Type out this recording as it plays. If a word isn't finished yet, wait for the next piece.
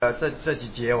这几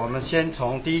节，我们先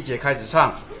从第一节开始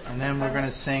唱。And then we're going to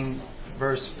sing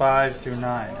verse 5 through 9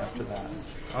 after that.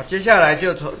 好，接下来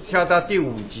就跳到第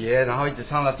5节，然后一直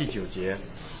唱到第9节。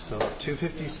So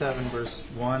 257 verse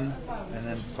 1 and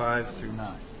then 5 through 9.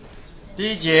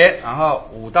 第1节，然后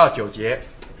5到9节。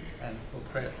And we'll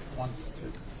pray once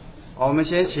through. 好，我们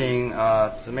先请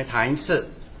姊妹弹一次。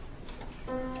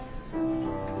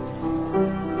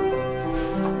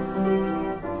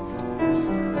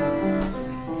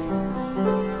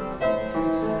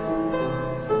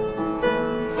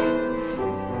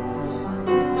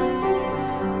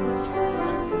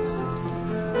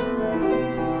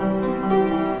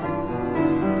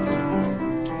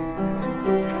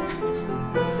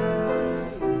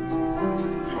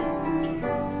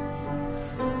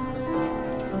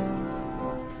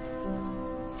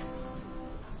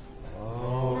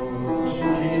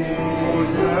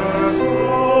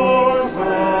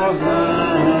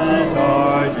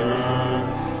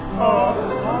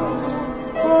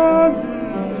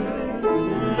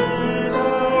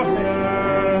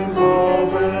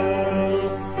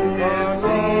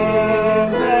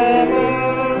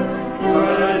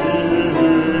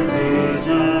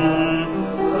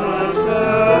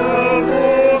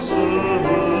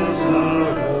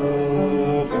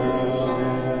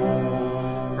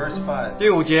第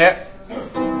5节。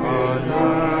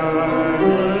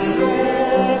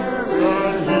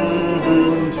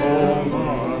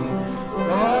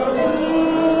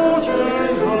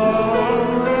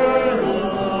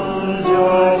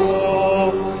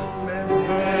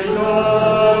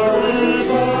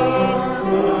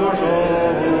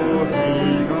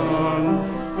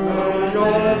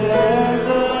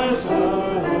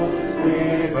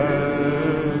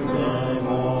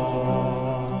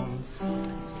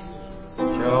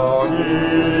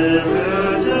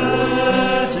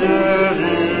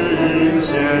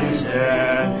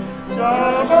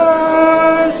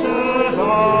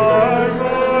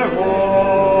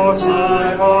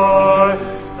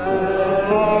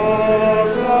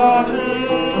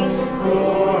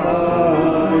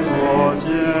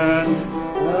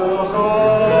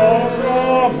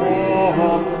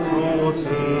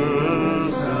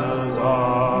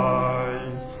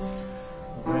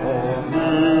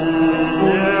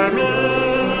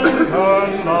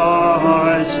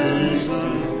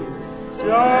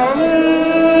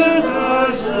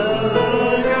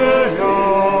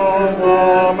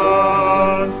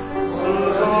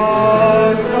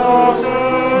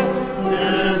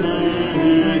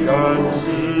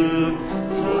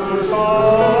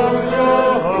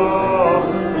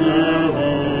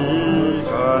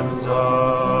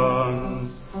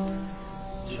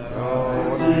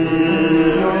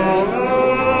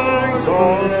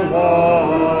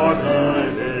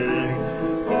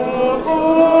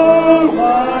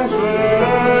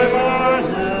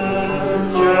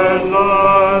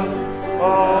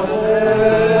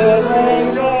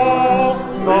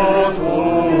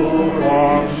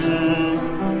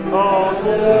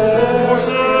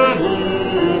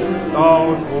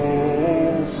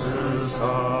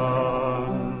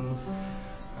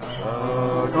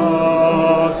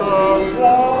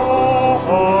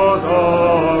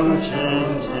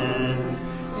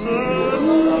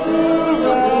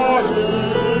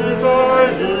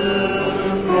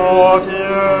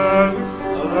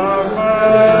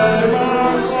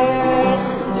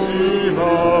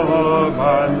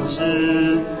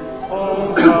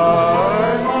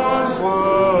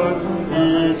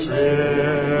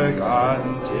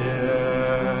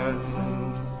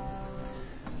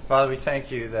Father, we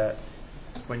thank you that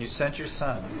when you sent your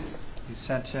Son, you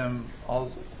sent him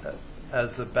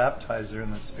as the baptizer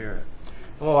in the Spirit.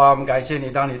 父啊，我们感谢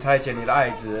你，当你差遣你的爱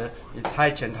子，你差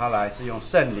遣他来是用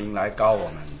圣灵来膏我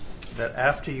们。That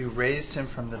after you raised him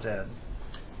from the dead,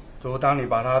 主，当你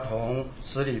把他从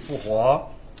死里复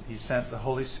活， he sent the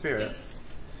Holy Spirit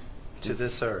to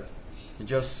this earth. 你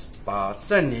就把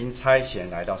圣灵差遣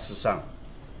来到世上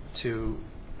to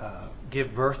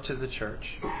give birth to the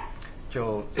church.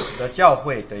 就使得教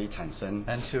会得以产生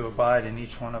and to abide in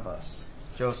each one of us.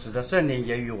 就使得圣灵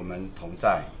也与我们同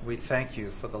在。 We thank you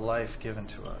for the life given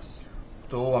to us.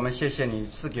 主，我们谢谢你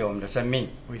赐给我们的生命。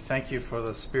 We thank you for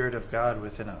the Spirit of God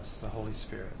within us, the Holy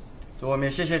Spirit. 主，我们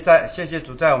也谢谢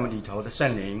主在我们里头的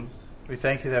圣灵。 We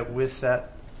thank you that with that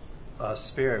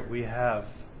Spirit we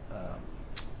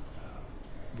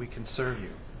can serve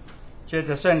you. 借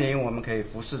着圣灵，我们可以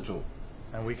服侍主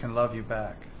and we can love you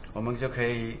back. 我们就可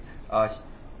以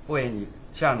为你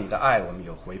向你的爱，我们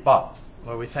有回报。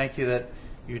 Lord, we thank you that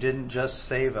you didn't just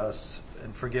save us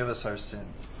and forgive us our sin.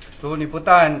 主，你不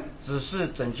但只是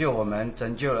拯救我们，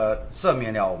赦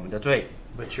免了我们的罪，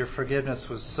 But your forgiveness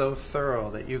was so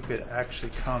thorough that you could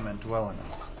actually come and dwell in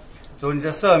us. 主，你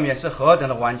的赦免是何等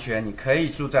的完全，你可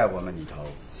以住在我们里头。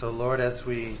So Lord, as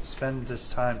we spend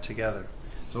this time together,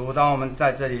 主，当我们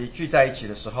在这里聚在一起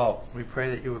的时候， we pray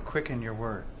that you would quicken your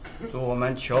word. 主，我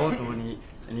们求主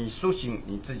你苏醒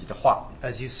你自己的话。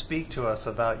As you speak to us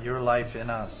about your life in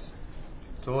us,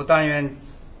 主，但愿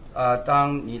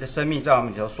当你的生命在我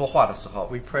们里头说话的时候，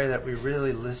 we pray that we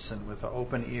really listen with an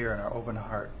open ear and our open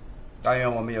heart. 但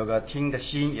愿我们有个听的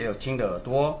心，也有听的耳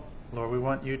朵。Lord, we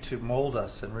want you to mold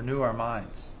us and renew our minds.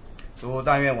 主，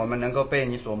但愿我们能够被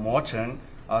你所磨成，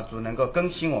主能够更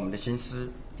新我们的心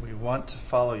思。 We want to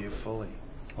follow you fully.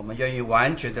 我们愿意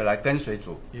完全的来跟随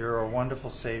主。 You're a wonderful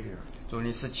Savior. 主，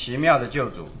你是奇妙的救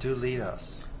主， Do lead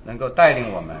us. 能够带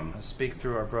领我们， Speak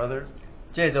through our brother,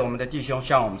 借着我们的弟兄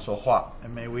向我们说话。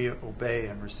 and may we obey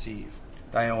and receive.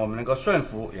 但愿我们能够顺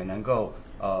服，也能够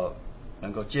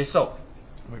接受。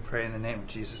 We pray in the name of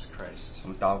Jesus Christ. 我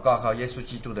们祷告靠耶稣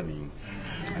基督的名，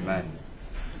阿门。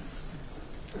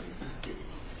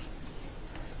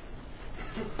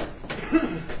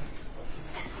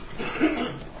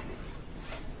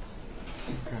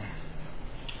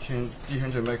请弟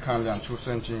兄姐妹看两处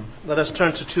圣经， Let us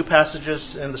turn to two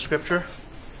passages in the scripture.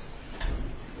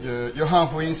 约翰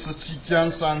福音17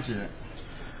章3节，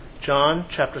 John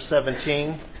chapter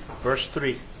 17, verse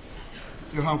 3.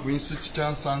 约翰福音17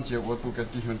章3节，我读给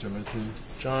弟兄姐妹听。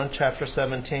 John chapter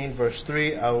 17, verse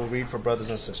 3. I will read for brothers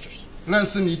and sisters. 认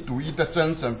识你独一的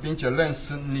真神，并且认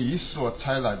识你所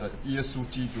差来的耶稣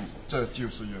基督，这就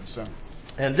是永生。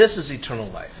 And this is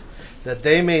eternal life, that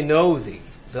they may know thee,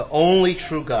 the only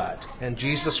true God, and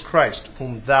Jesus Christ,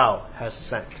 whom thou hast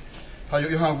sent. 还有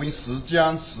约翰福音10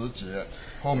章10节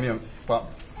后面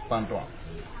半段。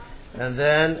 And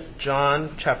then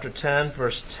John chapter 10,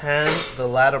 verse 10, the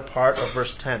latter part of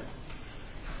verse 10.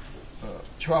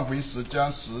 约翰福音10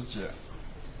章10节，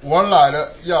我来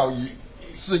了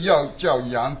是要叫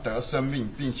羊得生命，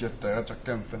并且得着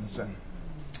更丰盛。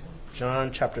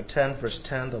 John chapter 10, verse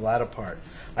 10, the latter part.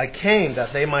 I came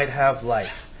that they might have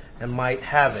life, and might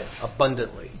have it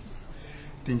abundantly.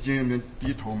 弟兄姐妹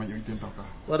低头，我们有一点祷告。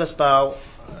 Let us bow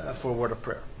for a word of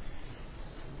prayer.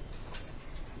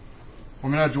 我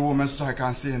们的主，我们实在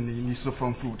感谢你，你是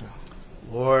丰富的。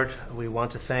 Lord, we want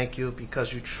to thank you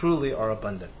because you truly are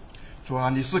abundant. 主啊，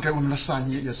你是给我们的善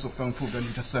业也是丰富的，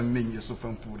你的生命也是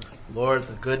丰富的。 Lord,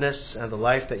 the goodness and the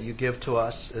life that you give to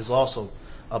us is also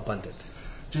abundant.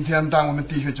 今天，当我们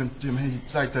弟兄姐妹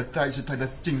再一次带着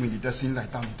敬畏你的心来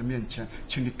到你的面前，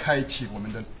请你开启我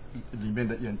们的里面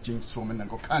的眼睛，使我们能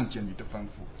够看见你的丰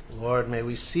富。 Lord, may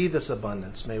we see this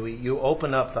abundance. May you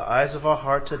open up the eyes of our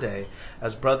heart today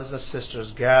as brothers and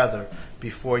sisters gather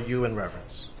before you in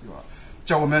reverence. 是吧？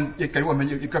叫我们也给我们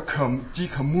有一个饥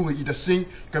渴慕义的心，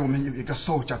给我们有一个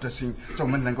受教的心，叫我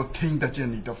们能够听得见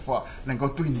你的话，能够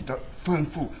对你的吩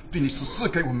咐，对你所赐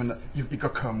给我们的有一个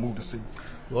渴慕的心。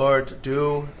 Lord,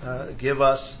 do give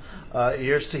us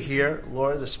ears to hear,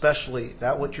 Lord, especially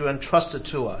that which you entrusted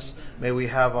to us. May we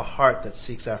have a heart that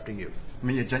seeks after you. 我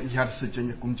们也将以下的时间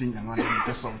也恭敬仰望在你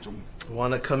的手中。 We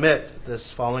want to commit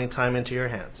this following time into your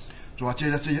hands. 主啊，借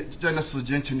着这样的时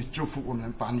间，请你祝福我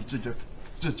们，把你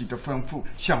自己的吩咐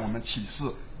向我们启示，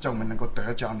叫我们能够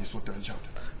得着你所得着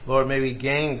的。 Lord, may we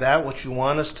gain that which you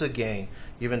want us to gain,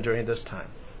 even during this time.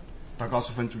 祷告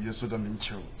是奉主耶稣的名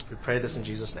求， We pray this in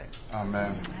Jesus' name. 阿门。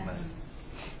 Amen.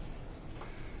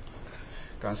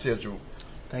 感谢主。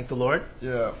 Thank the Lord.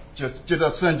 也借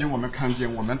着圣经，我们看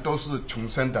见我们都是重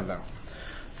生的人，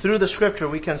 Through the scripture,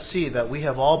 we can see that we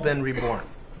have all been reborn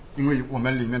因为我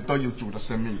们里面都有主的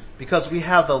生命。 because we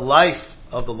have the life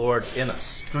of the Lord in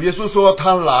us. 主耶稣说，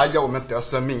他来要我们得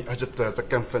生命，而且得的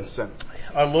更丰盛。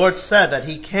 Our Lord said that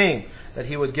He came, that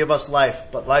He would give us life,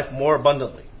 but life more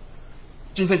abundantly.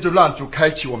 今天就让主开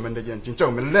启我们的眼睛，叫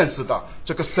我们认识到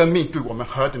这个生命对我们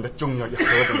何等的重要，也何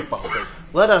等的宝贵。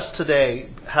 Let us today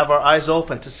have our eyes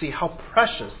open to see how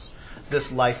precious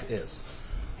this life is.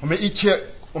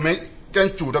 我们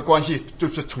跟主的关系就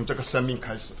是从这个生命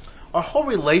开始。 Our whole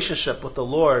relationship with the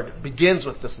Lord begins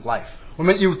with this life. 我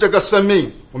们有这个生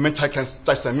命，我们才可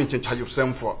在神面前才有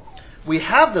生活。 We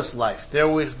have this life,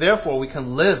 therefore we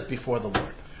can live before the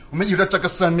Lord. 我们有了这个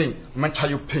生命，我们才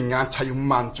有平安，才有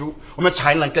满足，我们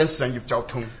才能跟神有交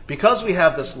通。 Because we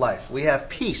have this life, we have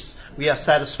peace, we have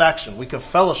satisfaction, we can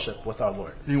fellowship with our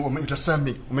Lord. 因为我们有了生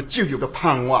命，我们就有了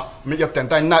盼望，我们要等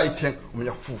待那一天，我们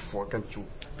要复活跟主。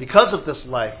 Because of this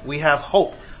life, we have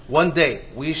hope. One day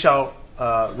we shall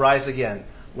rise again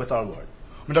with our Lord.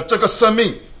 我们的这个生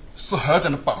命是何等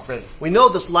的宝贝， We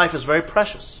know this life is very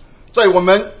precious. 在我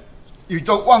们宇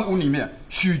宙万物里面，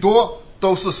许多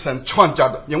都是神创造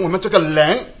的，因为我们这个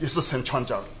人也是神创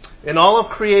造的。 In all of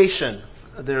creation,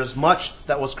 there is much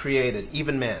that was created,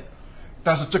 even man.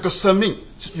 但是这个生命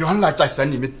是原来在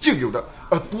神里面就有的，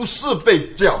而不是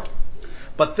被叫的。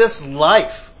 But this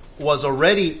life was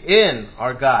already in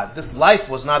our God. This life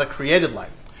was not a created life.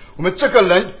 我们这个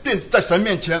人变在神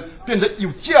面前变得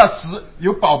有价值、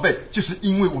有宝贝，就是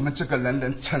因为我们这个人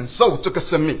能承受这个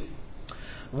生命。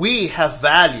 We have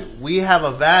value. We have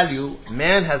a value.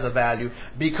 Man has a value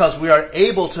because we are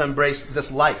able to embrace this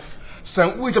life.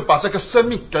 神为了把这个生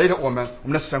命给了我们，我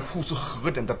们的神付出何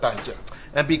等的代价！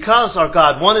 And because our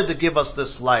God wanted to give us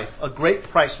this life, a great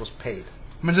price was paid.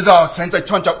 我们知道神在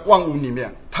创造万物里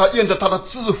面，他用着他的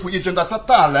智慧，用着他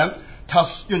大能，他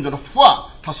用着的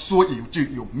话，他说有就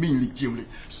有，命立就立。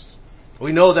 We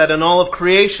know that in all of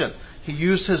creation, He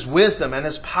used His wisdom and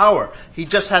His power. He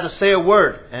just had to say a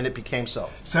word, and it became so.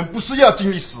 神不是要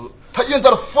经历死，他用他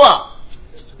的话，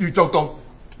宇宙都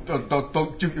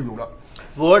就有了。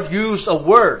 The Lord used a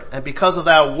word, and because of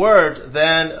that word,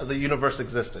 then the universe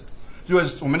existed. 因为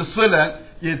我们的诗人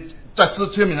也在诗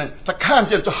篇里面，他看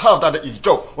见这浩大的宇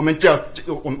宙，我们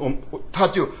他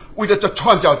就为了这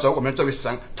创造者，我们这位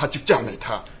神，他就赞美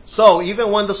他。 So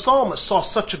even when the psalmist saw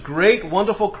such a great,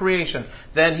 wonderful creation,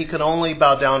 then he could only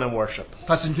bow down and worship.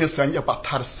 他今天神要把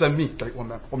他的生命给我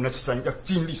们，我们的神要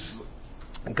经历死。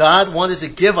 God wanted to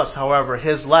give us, however,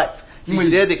 His life. He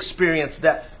did experience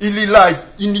death. 一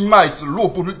粒麦子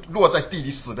落在地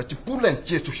里死了，就不能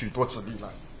结出许多子粒来。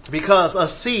 Because a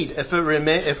seed, if it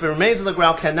remains in the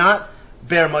ground, cannot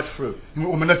bear much fruit. 因为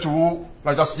我们的主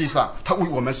来到世界上，他为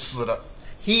我们死了。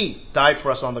 He died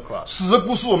for us on the cross. 死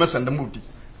不是我们神的目的，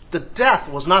 The death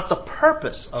was not the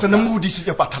purpose of 神的 God. 目的是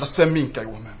要把他的生命给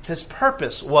我们。 His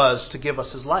purpose was to give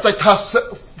us His life. 在他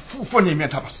父份里面，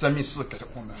他把生命赐给了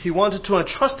我们。 He wanted to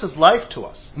entrust His life to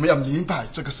us. 我们要明白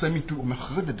这个生命对我们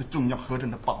何等的重要，何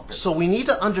等的宝贝。 So we need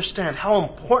to understand how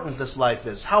important this life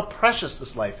is, how precious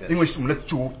this life 因 is. 为是我们的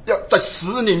主要在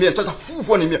死里面，在他复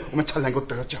活里面，我们才能够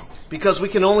得救。 Because we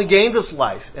can only gain this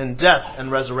life in death and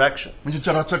resurrection. 我们就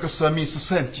知道这个生命是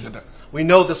圣洁的， We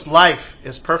know this life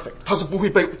is perfect. 它是不会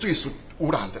被罪所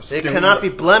污染的。 It cannot be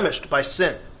blemished by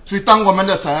sin. 所以当我们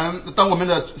的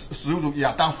始祖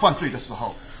亚当犯罪的时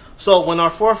候， So when our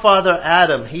forefather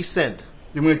Adam, he sinned.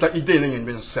 因为在伊甸园里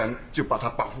面，神就把他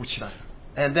保护起来了，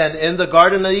 And then in the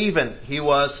Garden of Eden, he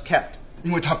was kept.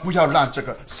 因为他不要让这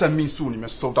个生命树里面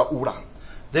受到污染，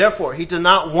 Therefore, he did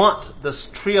not want this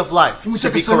tree of life 因为 to 这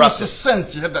个 be 生命是 corrupted. 圣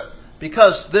洁的。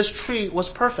 Because this tree was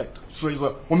perfect. 所以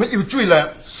说，我们有罪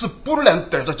人是不能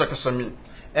得着这个生命，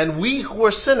 And we who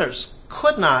were sinners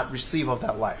could not receive of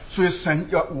that life. 所以神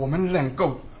要我们能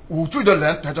够无罪的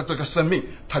人得着这个生命，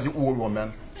他就为我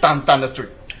们担当了罪，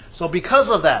 So because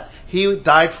of that, he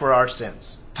died for our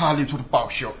sins. 他流出的宝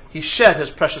血， He shed his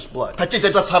precious blood. 他借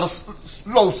着他的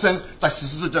肉身在十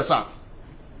字架上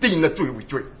定了罪为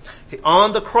罪。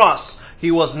 On the cross,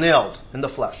 he was nailed in the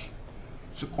flesh.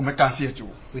 所以我们感谢主，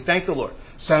 We thank the Lord.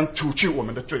 神除去我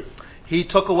们的罪， He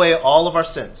took away all of our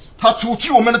sins. 他除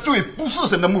去我们的罪不是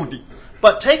神的目的，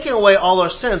 But taking away all our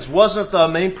sins wasn't the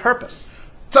main purpose.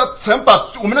 神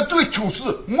把我们的罪处置，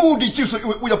目的就是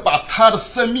为了把他的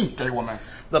生命给我们。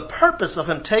 The purpose of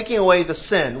him taking away the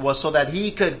sin was so that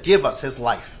he could give us his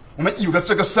life. 我们有了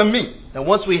这个生命， And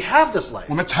once we have this life,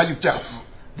 我们才有价值。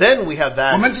 then we have 我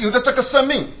value. 们有了这个生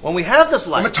命， When we have this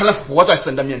我们 life, 才能活在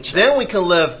神的面前。 then we can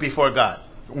live before God.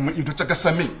 我们有了这个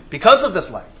生命， Because of this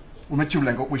life, 我们就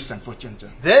能够为神做见证。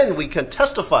 then we can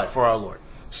testify for our Lord.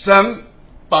 神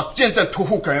把见证托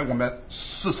付给我们，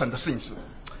是神的信使。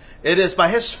 It is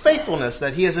by his faithfulness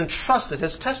that he has entrusted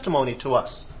his testimony to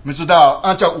us. 我们知道，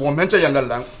按照我们这样的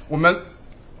人，我们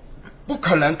不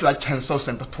可能来承受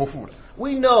神的托付的。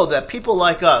 We know that people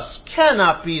like us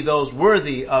cannot be those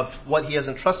worthy of what he has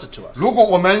entrusted to us. 如果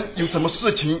我们有什么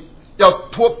事情要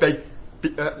托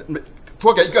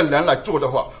给一个人来做的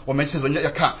话，我们是人家要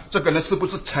看这个人是不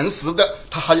是诚实的，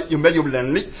他还有没有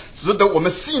能力，值得我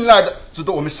们信赖的，值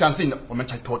得我们相信的，我们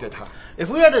才托给他。 If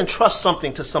we are to entrust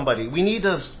something to somebody, we need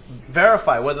to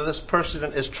verify whether this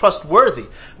person is trustworthy,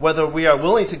 whether we are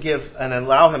willing to give and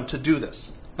allow him to do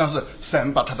this. 但是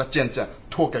神把他的见证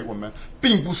托给我们，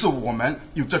并不是我们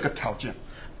有这个条件。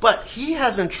 But he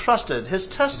has entrusted his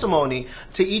testimony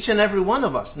to each and every one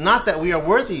of us, not that we are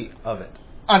worthy of it.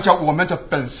 按照我们的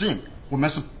本性，我们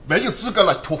是没有资格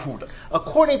来托付的。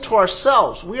 According to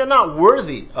ourselves, we are not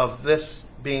worthy of this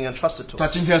being entrusted to 在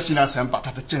us. 今天，西南神把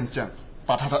他的见证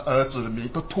把他的儿子的名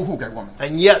都托付给我们，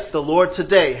 And yet the Lord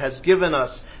today has given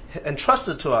us,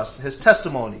 entrusted to us, His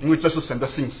testimony, 因为这是神的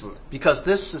信实， because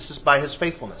this is by His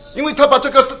faithfulness. 因为他把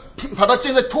他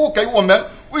现在托给我们，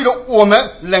为了我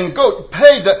们能够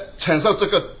配的承受这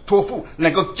个托付，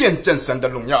能够见证神的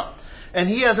荣耀。 And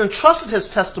He has entrusted His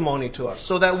testimony to us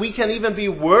so that we can even be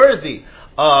worthy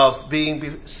of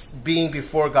being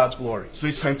before God's glory. 所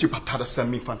以神就把他的生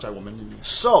命放在我们里面。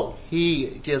 So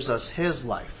He gives us His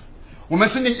life. 我们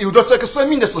心里有了这个生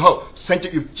命的时候，神就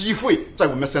有机会在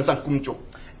我们身上工作。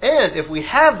 And if we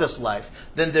have this life,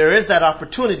 then there is that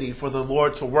opportunity for the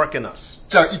Lord to work in us.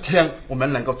 这样一天，我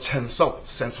们能够承受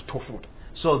神所托付的。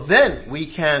 So then we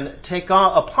can take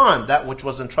upon that which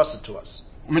was entrusted to us.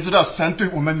 我们知道神对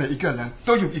我们每一个人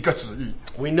都有一个旨意，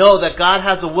 We know that God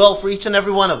has a will for each and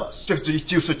every one of us. 这个旨意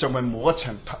就是叫我们磨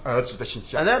成他儿子的形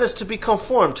象 And，that is to be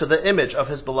conformed to the image of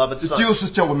His beloved 就 Son. 是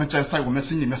叫我们在我们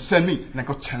心里面生命能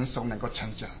够成熟，能够成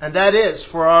长。 And that is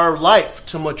for our life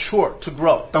to mature, to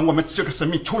grow. 当我们这个生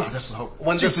命出来的时候，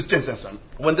 When 就是见证神。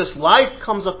 When this life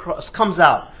comes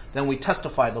out, then we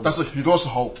testify the 但 Lord. 是许多时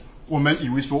候，我们以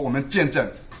为说我们见证，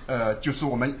就是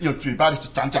我们用嘴巴里去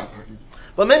讲讲而已。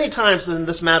 But many times in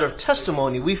this matter of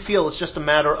testimony, we feel it's just a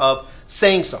matter of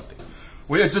saying something.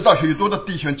 我也知道许多的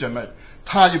弟兄姐妹，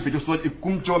他就比如说有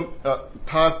工作，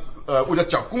他为了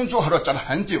找工作，或者找了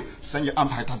很久，神也安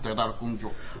排他得到了工作。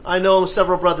 I know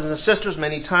several brothers and sisters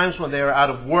many times when they are out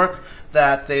of work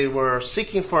that they were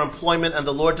seeking for employment and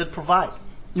the Lord did provide.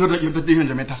 有的弟兄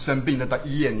姐妹，他生病了，在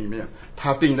医院里面，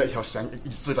他病了以后，神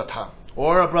医治了他，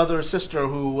 Or a brother or sister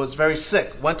who was very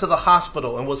sick, went to the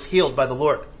hospital and was healed by the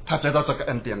Lord. 他得到这个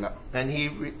恩典了， And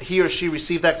he or she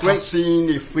received that 他 grace. 心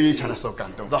里非常的受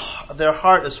感动。 Their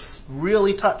heart is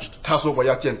really touched. 他说我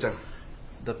要见证，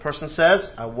 The person says,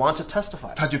 I want to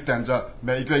testify. 他就等着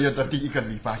每一个月的第一个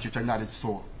礼拜就在那里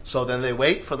说， So then they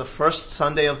wait for the first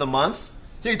Sunday of the month,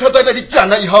 因为他在那里讲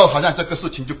了以后，好像这个事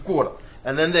情就过了，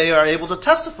 and then they are able to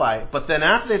testify. But then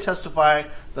after they testify,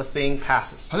 the thing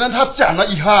passes. 好像他讲了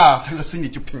以后，他的心里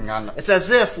就平安了。 It's as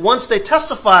if once they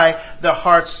testify, their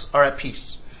hearts are at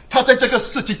peace. 他在这个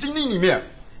事情经历里面，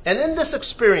 And in this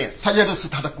experience, 他要的是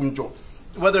他的工作，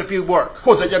 whether it be work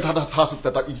或者要他是得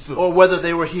到医治， or whether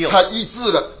they were healed, 他医治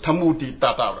了，他目的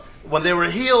达到了， when they were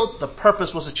healed, the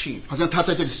purpose was achieved. 好像他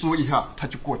在这里说一下，他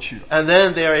就过去了。 And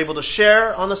then they are able to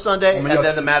share on the Sunday, 我 and 们要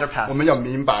then the matter 我 passes. 们要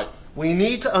明白， We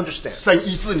need to understand. 神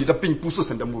医治你的病不是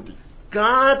神的目的。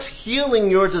 God healing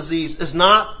your disease is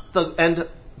not the end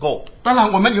goal. 当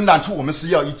然，我们有难处，我们是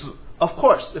要医治， Of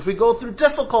course, if we go through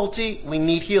difficulty, we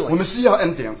need 我 healing. 们是要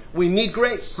恩典。 We need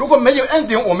grace. 如果没有恩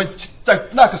典，我们在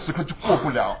那个时刻就过不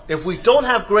了。 If we don't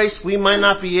have grace, we might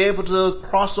not be able to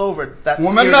cross over that 我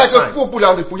们 period 那 of 个 time. 过不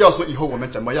了，你不要说以后我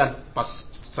们怎么样把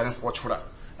神活出来。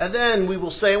 And then we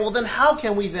will say, well, then how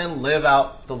can we then live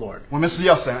out the Lord? 我们是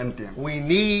要神恩典， We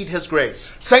need His grace.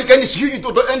 神给你许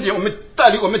多的恩典，我们带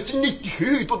领我们经历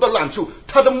许多的难处，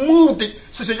他的目的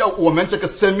是要我们这个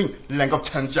生命能够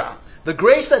成长。 The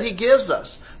grace that He gives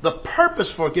us, the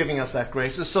purpose for giving us that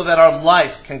grace is so that our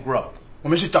life can grow. 我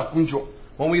们去找工作，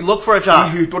 When we look for a 有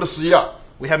job, 许多的需要，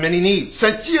 we have many needs.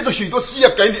 神借着许多需要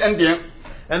给你恩典，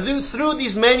 And through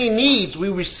these many needs, we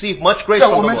receive much grace 在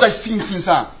我 from 们 the 在 Lord, 信心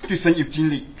上对神有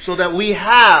经历。 so that we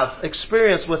have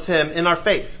experience with Him in our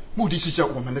faith. 目的是叫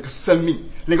我们那个生命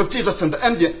能够借着神的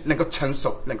恩典，能够成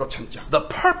熟，能够成长。 The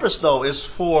purpose, though, is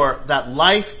for that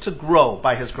life to grow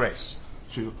by His grace.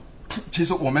 所以，其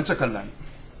实我们这个人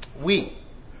We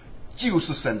就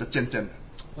是神的见证人。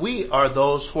 We are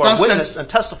those who are witness and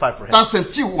testify for Him. 当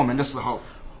神救我们的时候，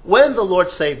 When the Lord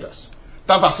saved us,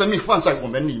 当把生命放在我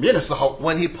们里面的时候，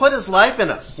 when He put His life in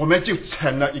us, 我们就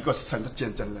成了一个神的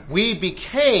见证人。 we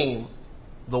became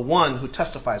the one who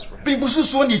testifies for Him. 并不是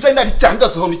说你在那里讲的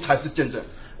时候，你才是见证。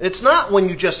 It's not when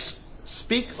you just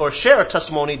speak or share a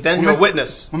testimony, then you're a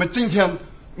witness. 我们今天，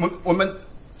我们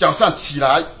早上起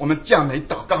来，我们赞美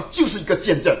祷告，就是一个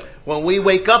见证。 When we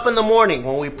wake up in the morning,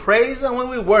 when we praise and when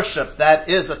we worship, that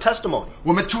is a testimony.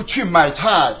 我们出去买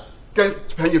菜，跟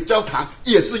朋友交谈，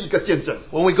也是一个见证。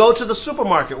 When we go to the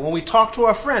supermarket, when we talk to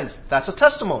our friends, that's a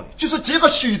testimony. 就是结合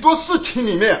许多事情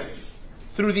里面，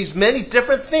 Through these many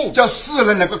different things, 叫世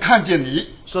人能够看见你。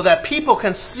 so that people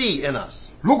can see in us.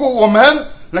 如果我们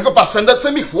能够把神的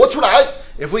生命活出来，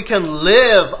 If we can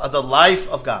live the life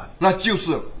of God, 那就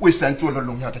是为神做了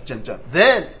荣耀的见证。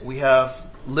 then we have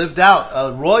lived out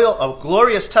a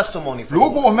glorious testimony for the 如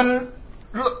果 Lord.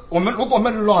 我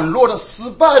们软弱的、失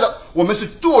败了，我们是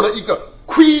做了一个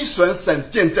亏损神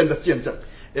见证的见证。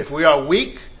 If we are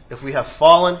weak, if we have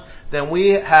fallen, then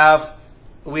we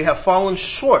have fallen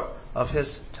short of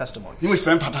His testimony. 因为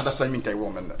神把他的生命给我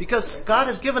们了， Because God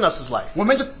has given us His life. 我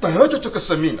们就得着这个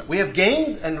生命了。 We have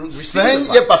gained and received 神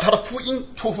His 也 life. 把他的福音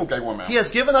托付给我们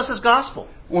He，has given us His gospel.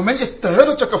 我们也得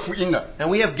了这个福音了。 And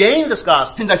we have gained this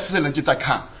gospel. 现在世人就在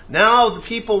看， Now the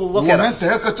people will 我 look at 们 us.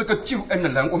 得个这个救恩的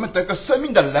人，我们得个生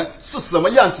命的人是什么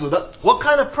样子的？ What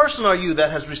kind of person are you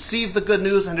that has received the good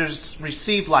news and has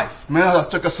received life? 我们要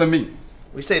这个生命，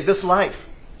 We say this life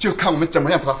就看我们怎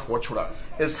么样把它活出来。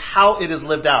 is how it is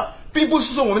lived out. 并不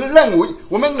是说我们认为，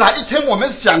我们哪一天我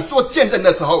们想做见证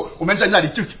的时候，我们在那里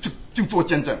就做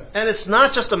见证。 And it's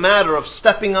not just a matter of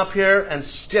stepping up here and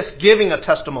just giving a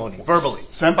testimony verbally.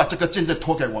 神把这个见证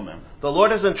托给我们， The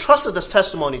Lord has entrusted this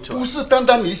testimony to 不 us. 是单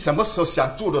单你什么时候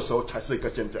想做的时候才是一个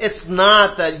见证， It's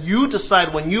not that you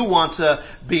decide when you want to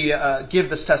give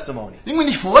this testimony. 因为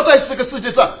你活在这个世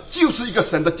界上就是一个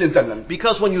神的见证人。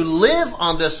 Because when you live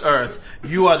on this earth,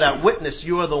 you are that witness.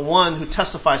 You are the one who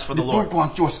testifies for 你 the 不 Lord. 管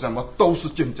做什么都是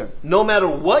见证。 No matter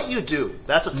what you do,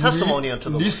 that's a testimony unto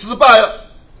the 你 Lord. 失败了，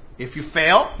 If you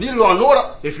fail, 你软弱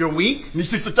了， if you're weak, 你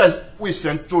就是在为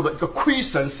神做了一个亏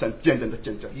神神见证的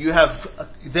见证。 you have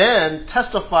then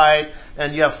testified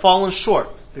and you have fallen short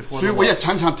before 所以 the 我也 Lord.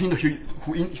 常常听到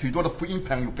许多的福音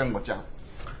朋友跟我讲，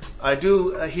 I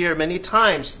do hear many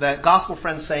times that gospel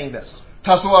friends saying this.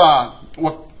 他说啊，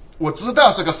我知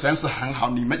道这个神是很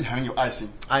好，你们很有爱心，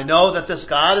 I know that this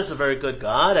God is a very good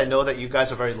God. I know that you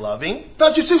guys are very loving.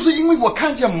 但就是因为我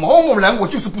看见某某人，我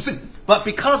就是不信。 But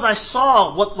because I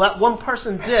saw what that one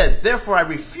person did, therefore I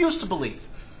refuse to believe.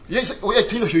 我也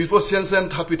听到许多先生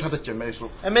他对他的姐妹说，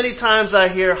 And many times I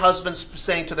hear husbands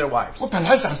saying to their wives, 我本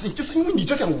来想信，就是因为你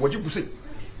这样我就不信，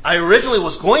 I originally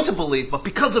was going to believe, but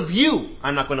because of you,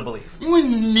 I'm not going to believe. 因为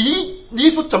你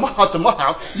说怎么好怎么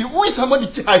好，你为什么你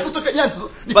还是这个样子？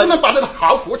你不能把那个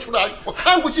好活出来，我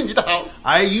看不见你的好。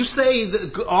 You say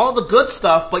all the good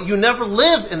stuff, but you never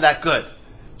live in that good.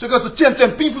 这个是见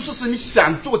证，并不是你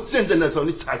想做见证的时候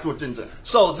你才做见证。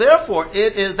 So therefore,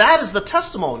 that is the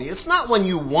testimony. It's not when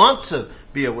you want to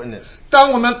be a witness.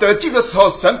 当我们得救的时候，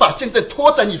神把见证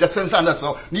托在你的身上的时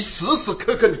候，你时时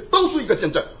刻刻你都是一个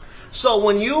见证。 So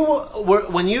when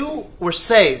you were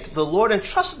saved, the Lord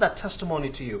entrusted that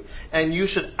testimony to you, and you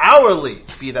should hourly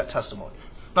be that testimony.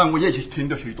 但我也听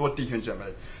到许多弟兄姐妹，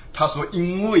他说，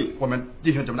因为我们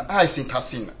弟兄姐妹的爱心，他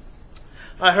信了。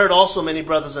 I heard also many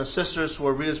brothers and sisters who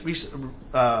were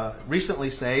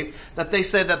recently saved that they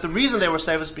said that the reason they were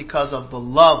saved is because of the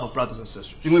love of brothers and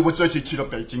sisters. 因为我这次去了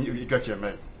北京，有一个姐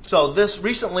妹， So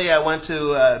recently I went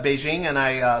to Beijing and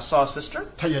I saw a sister.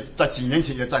 她也在几年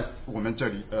前也在我们这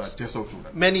里接受主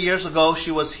了。 Many years ago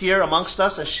she was here amongst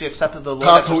us and she accepted the Lord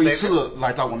她 as 头 her 一 Savior. 次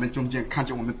来到我们中间，看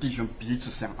见我们弟兄彼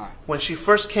此相爱， When she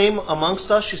first came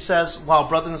amongst us, she says, wow,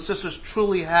 brothers and sisters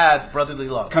truly had brotherly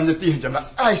love. 看见弟兄姐妹的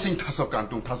爱心，她受感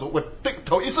动。她说我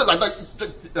头一次来到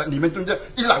你们中间，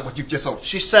一来我就接受。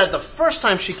 She said the first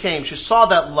time she came, she saw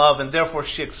that love and therefore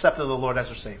she accepted the Lord as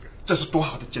her Savior. 这是多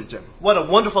好的见证！ What a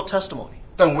wonderful testimony.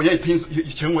 但我也很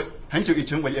久以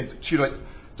前我也去了，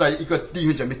在一个弟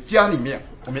兄姐妹家里面，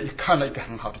我们也看了一个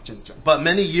很好的见证。 But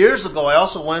many years ago, I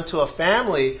also went to a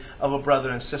family of a brother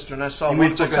and sister and I saw a 因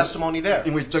为 wonderful testimony there.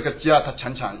 因为这个家他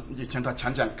以前他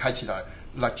常常开起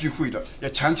来聚会的，也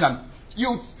常常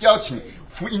邀请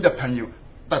福音的朋友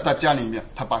到家里面，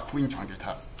他把福音传给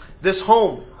他。 This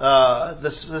home,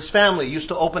 this family used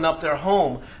to open up their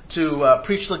home to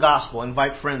preach the gospel,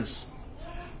 invite friends.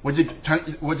 我就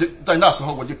在那时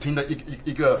候我就听到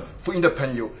一个福音的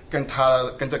朋友跟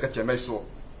这个姐妹说，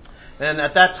 And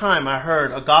at that time, I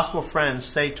heard a gospel friend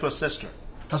say to a sister,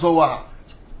 他说哇，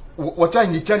我在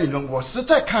你家里面，我实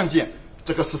在看见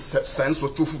这个是神所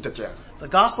祝福的家。 the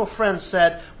gospel friend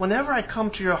said, whenever I come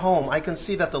to your home, I can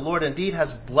see that the Lord indeed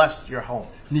has blessed your home.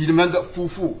 你们的夫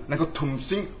妇能够同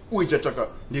心为着这个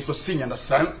你所信仰的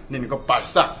神，你能够摆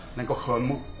上，能够和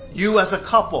睦。 You as a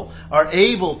couple are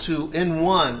able to, in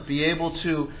one, be able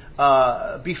to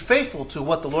be faithful to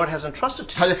what the Lord has entrusted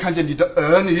to 他 you. 也看见你的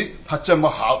儿女他这么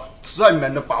好，这么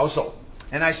的保守。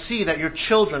 And I see that your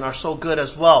children are so good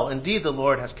as well. Indeed, the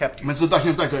Lord has kept 我 you. 们知道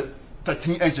现在在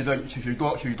听儿子的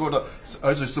许多的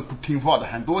儿子是不听话的，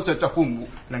很多这父母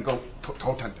能够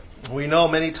头疼的。 We know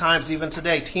many times, even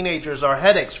today, teenagers are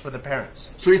headaches for the parents.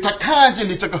 所以他看见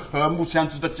你这个和睦相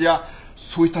处的家，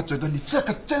所以他觉得你这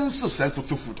个真是神所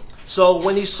祝福的。 So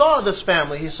when he saw this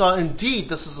family, he saw indeed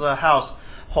this is a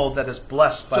household that is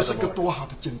blessed 这 by 是 the 个 Lord. 多好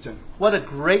的见证！ What a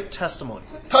great testimony.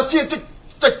 他借着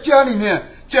在家里面，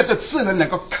借着世人能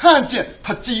够看见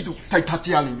他基督在他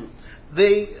家里面。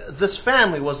 This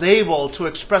family was able to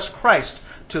express Christ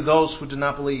to those who did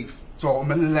not believe. 所以我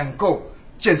们能够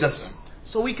见证神，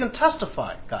 So we can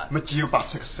testify, 我 God. 们只有把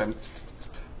这个神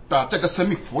把这个生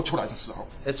命活出来的时候，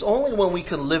 It's only when we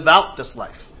can live out this life.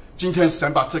 今天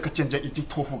神把这个见证已经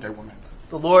托付给我们，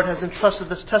 The Lord has entrusted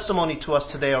this testimony to us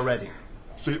today already.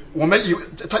 所以我们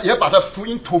他也把他福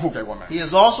音托付给我们。 He has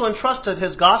also entrusted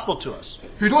His gospel to us.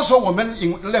 许多时候我们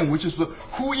认为就是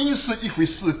福音是一回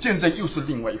事，见证又是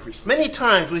另外一回事。 Many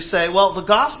times we say, well, the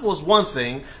gospel is one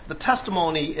thing, the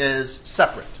testimony is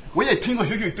separate. 我也听过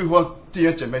许许对我弟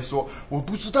兄姐妹说，我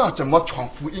不知道怎么传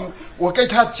福音，我跟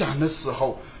他讲的时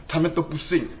候，他们都不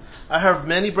信。 I heard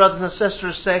many brothers and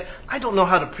sisters say, I don't know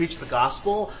how to preach the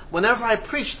gospel. Whenever I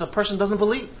preach, the person doesn't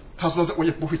believe. 他说我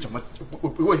也不会怎么，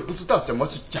我也不知道怎么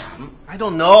去讲。 I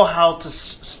don't know how to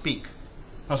speak.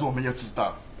 他说我们要知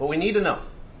道， But we need to know.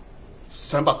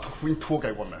 神把福音托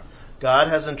给我们。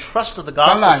 God has entrusted the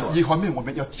当 gospel 然， to 一 us. 方面我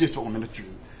们要借助我们的嘴，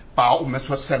把我们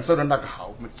所享受的那个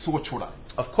好，我们说出来。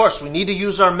 Of course, we need to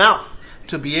use our mouth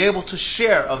to be able to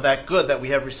share of that good that we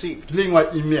have received. 另外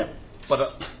一面， But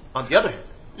on the other hand,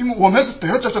 因为我们是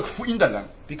得着这个福音的人，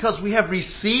 because we have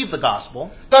received the gospel,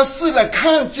 当世人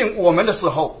看见我们的时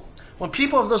候， when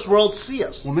people of this world see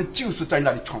us, 我们就是在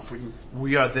那里传福音。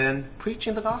 we are then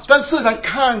preaching the gospel. 当世人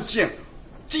看见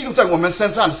记录在我们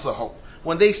身上的时候，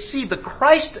 When they see the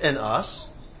Christ in us,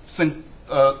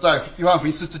 在约翰福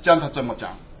音4章他这么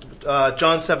讲，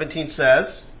 John 17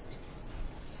 says,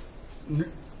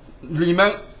 你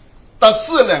们当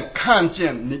世人看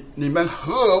见你们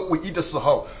合而为一的时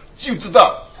候，就知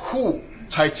道父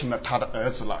差遣了他的儿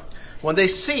子来。 when they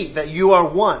see that you are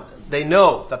one, they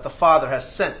know that the Father has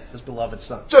sent His beloved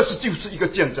Son. 这就是一个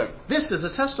见证， This is a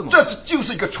testimony. 这就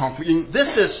是一个传福音。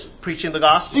 This is preaching the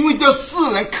gospel. 因为这世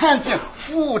人看见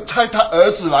父差他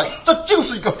儿子来，这就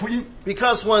是一个福音。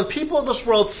 Because when people of this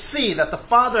world see that the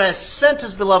Father has sent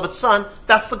His beloved Son,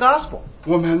 that's the gospel.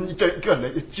 我们一个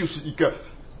人也就是一个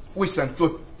为神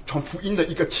做传福音的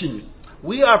一个器皿。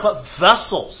 We are but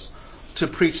vessels to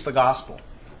preach the gospel.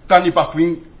 当你把福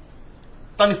音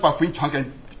传给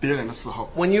别人的时候，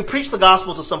 When you preach the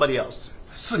gospel to somebody else,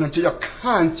 世人就要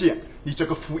看见你这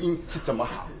个福音是怎么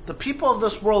好。 the people of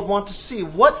this world want to see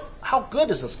how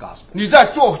good is this gospel. 你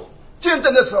在做见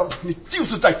证的时候，你就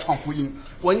是在传福音。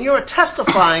 When you are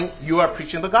testifying, you are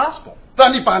preaching the gospel.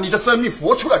 当你把你的生命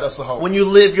活出来的时候， When you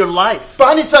live your life,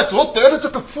 把你在所得的这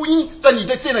个福音，在你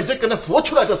的见证这个人活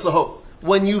出来的时候，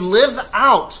 when you live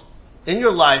out in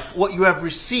your life what you have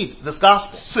received, this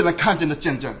gospel, 世人看见的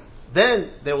见证， then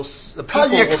the 他 people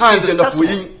也 will 看 see 见 this 了福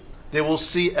testimony. 音， They will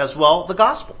see as well the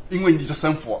gospel. 因为你的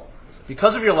生活，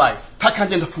 Because of your life, 他看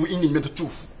见了福音里面的祝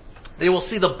福， they will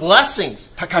see the blessings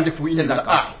他看见福音里 in 面 the 的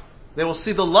爱 gospel.，They will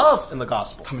see the love in the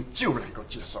gospel. 他们就能够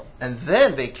接受。 And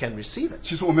then they can receive it.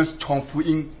 其实我们传福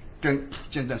音跟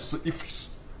见证是一回事。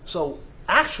 So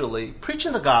actually,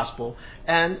 preaching the gospel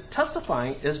and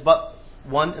testifying is but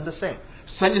one and the same.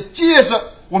 神也借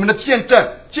着我们的见证，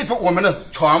借着我们的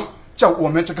传，叫我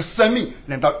们这个生命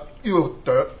能到又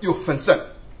得又丰盛。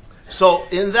 So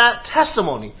in that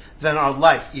testimony, then our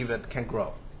life even can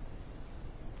grow.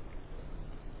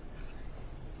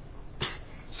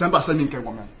 神把生命给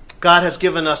我们， God has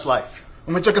given us life.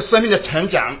 我们这个生命的成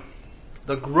长，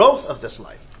 The growth of this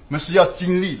life, 我们是要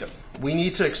经历的。 we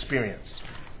need to experience.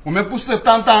 我们不是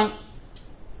单单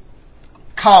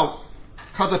靠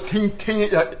着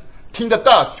听得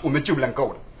到，我们就能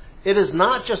够了。 It is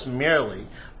not just merely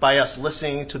by us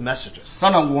listening to messages.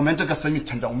 当然，我们这个生命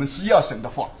成长，我们是要神的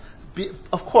话，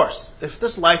 Of course, if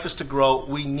this life is to grow,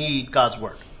 we need God's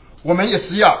word. 我们也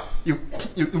是要有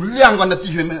亮光的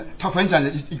弟兄们，他分享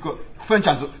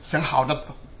着神好的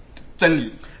真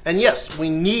理， And yes, we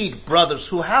need brothers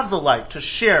who have the light to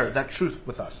share that truth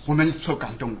with us. 我们受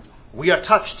感动了， We are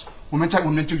touched. 我们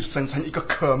就生成一个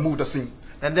渴慕的心。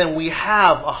 And then we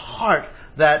have a heart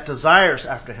that desires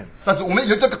after Him. 但是我们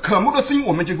有这个渴慕的心，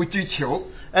我们就会追求，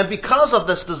 And because of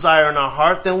this desire in our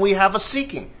heart, then we have a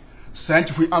seeking. 神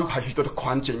就会安排许多的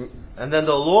环境。 And then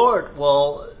the Lord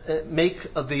will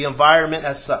make the environment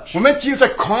as such. 我们只有在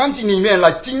环境里面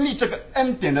来经历这个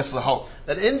恩典的时候，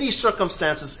 That in these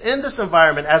circumstances, in this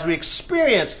environment, as we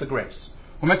experience the grace,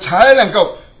 我们才能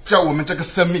够叫我们这个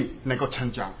生命能够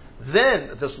成长。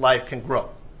 then this life can grow.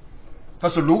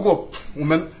 但是如果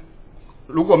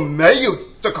没有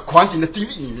这个环境的经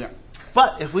历里面，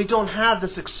 But if we don't have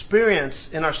this experience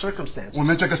in our circumstances, 我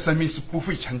们这个生命是不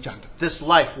会成长的。 this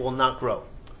life will not grow.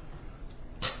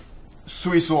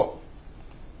 所以说，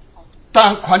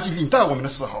当环境领到我们的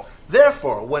时候，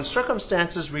 Therefore, when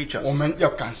circumstances reach 我 us, 们要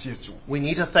感谢主。 we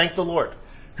need to thank the Lord.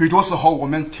 许多时候我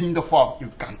们听的话有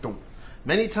感动，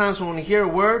 Many times when we hear a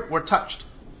word, we're touched.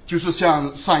 就是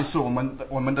像上一次我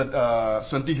们的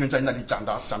孙弟兄在那里长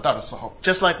大的时候，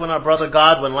 Just like when our brother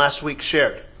Godwin last week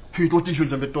shared. 许多弟兄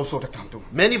姊妹都受到感动，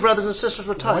 Many brothers and sisters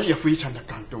were 我 touched. 也非常的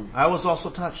感动。 I was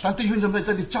also touched. 当弟兄姊妹在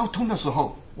这里交通的时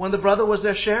候， When the brother was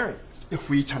there sharing, 也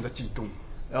非常的激动，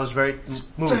 I was very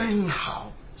moved. 真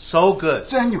好， So good.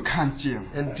 真有看见。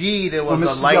 Indeed, it 我 was 们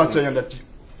a 是要这 lightning. 样的，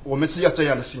我们是要这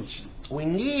样的信息。 We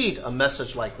need a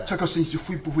message like 这 that. 个信息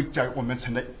会不会在我们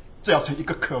造成一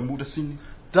个渴慕的心呢？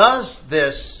 Does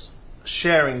this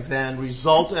sharing then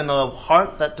result in a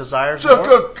heart that desires 这 more?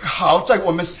 个好在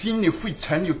我们心里会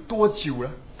存有多久呢？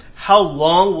 How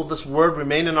long will this word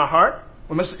remain in our heart?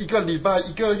 我们是一个礼拜、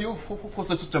一个月，或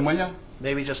者是怎么样？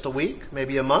 Maybe just a week,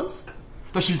 maybe a month.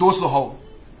 在许多时候，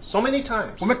 So many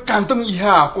times. 我们感动一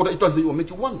下，过了一段时间我们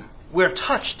就忘了。 We're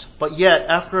touched, but yet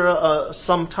after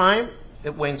some time,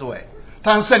 it wanes away.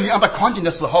 当圣灵安排环境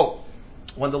的时候，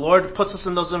 When the Lord puts us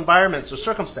in those environments or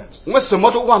circumstances, 我们什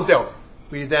么都忘掉了，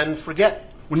 we then forget.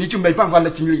 你就没办法的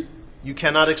经历。 You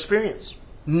cannot experience.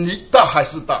 你大还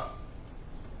是大？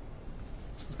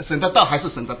神的大还是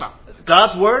神的大？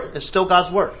 God's word is still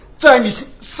God's word. 在你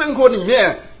生活里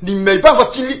面，你没办法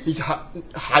经历，你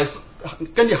还是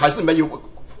跟你还是没有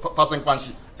发生关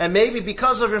系。 And maybe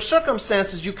because of your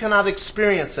circumstances, you cannot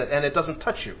experience it and it doesn't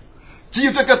touch you. 只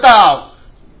有这个大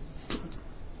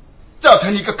造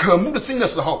成一个渴慕的心的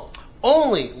时候，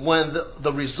 Only when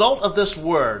the result of this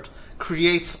word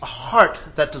creates a heart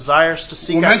that desires to 我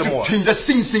seek 们 after 就 more. 凭着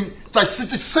信心，在实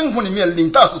际生活里面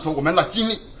领到的时候，我们来经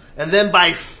历， And then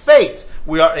by faith,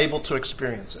 we are able to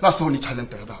experience it. 那时候你才能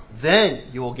得到。 Then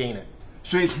you will gain it.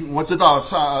 所以我知道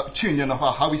去年的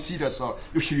话，哈维西的时候，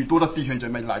有许多的弟兄姐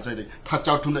妹来这里，他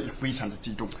交通的也非常的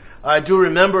激动。 I do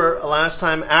remember last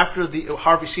time after the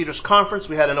Harvey Cedars conference,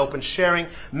 we had an open sharing.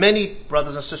 Many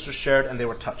brothers and sisters shared, and they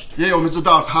were touched. 因为我们知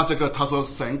道他说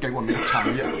神给我们的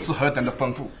产业是何等的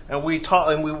丰富。 And we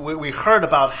taught, and we heard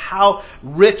about how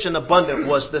rich and abundant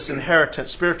was this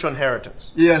inheritance, spiritual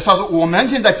inheritance. 也说我们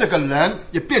现在这个人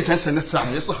也变成神的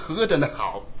产业是何等的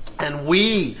好。 And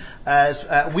we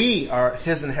are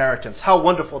His inheritance. How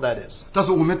wonderful that is! 但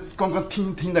是我们刚刚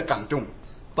听的感动，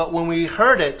 But when we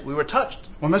heard it, we were touched.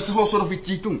 我们说的会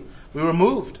激动， We were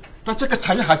moved. 但这个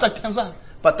产业还在天上。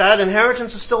 But that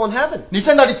inheritance is still in heaven. 你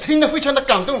在那里听得非常的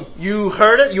感动， You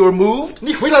heard it, you were moved,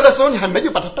 你回来的时候你还没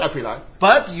有把它带回来，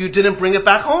 but you didn't bring it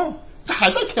back home. 这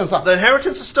还在天上， The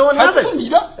inheritance is still in 还不是 heaven. 你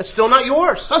的。 It's still not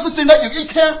yours. 但是真的有一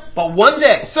天， But one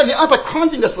day, 圣灵安排宽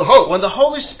境的时候， when the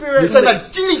Holy 你 Spirit 在那里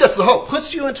经历的时候，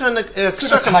 puts you into a 这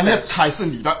个产业 circumstance, 才是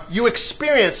你的。 you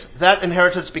experience that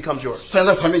inheritance becomes yours. 神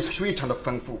的产业非常的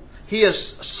丰富， He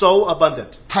is so abundant.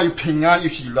 他有平安，有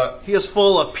喜乐， He is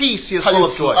full of peace. He is 他 full 有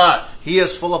of 慈 joy. 爱， He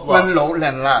is full of 温 love, 柔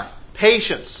忍耐。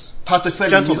 patience. 他在这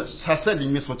里面， Gentleness. 他这里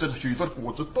面所这的许多的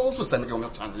果子都是神给我们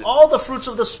的产业。 All the fruits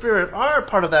of the Spirit are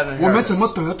part of that 我们怎 inheritance. 么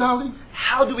得到呢？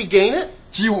 How do we gain it?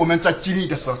 只有我们在经历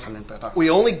的时候才能得到。 We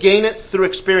only gain it through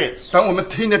experience. 当我们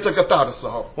听了这个道的时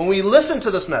候， When we listen to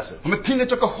this message, 我们听了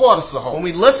这个话的时候 when，we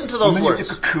listen to 我 those 们有一 words,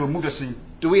 个渴慕的心。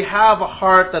 do we have a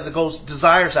heart that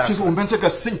desires 其实 after? 我们这个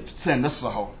信神的时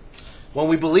候， When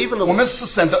we believe in the 我们 Lord, 是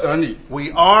神的儿女，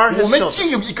 we are 我 His 们就 children.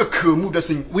 有一个渴慕的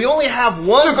心。 We only have 这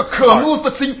one 个渴 heart, 慕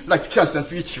的心来向神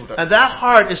追求的， and that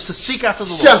heart is to seek after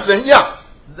the 像 Lord. 神一样，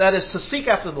 That is to seek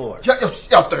after the Lord.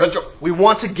 要得着。 We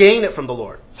want to gain it from the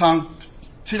Lord.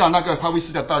 虽然那个哈维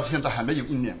斯的到现在还没有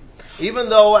一年， Even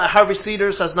though Harvey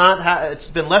Cedars has not, it's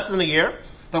been less than a year.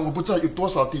 但我不知道有多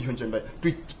少弟兄姐妹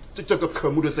对这个渴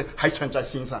慕的心还存在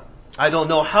心上。 I don't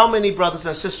know how many brothers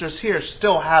and sisters here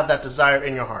still have that desire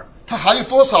in your heart. 他还有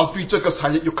多少对这个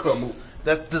产业有渴慕？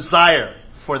 That desire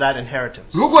for that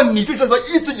inheritance. 如果你对这个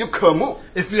一直有渴慕，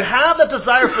 If you have that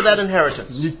desire for that inheritance,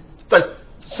 你在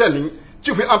圣灵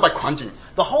就会安排环境，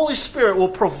 the Holy Spirit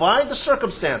will provide the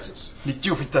circumstances 你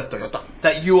就会得到。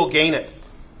 that you will gain it.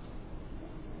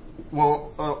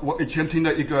 我以前听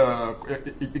的一个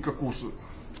故事，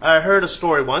 I heard a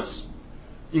story once.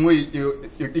 因为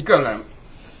有一个人，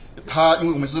因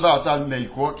为我们知道在美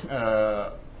国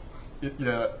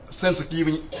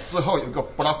Thanksgiving 之后有个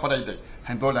Black Friday，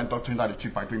 很多人都去那里去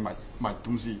排队买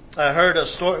东西。 I heard a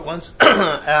story once.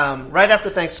 Right after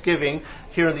Thanksgiving,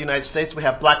 here in the United States, we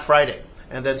have Black Friday,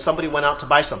 and then somebody went out to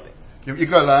buy something. 有一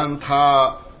个人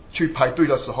他去排队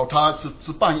的时候，他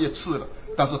是半夜吃的，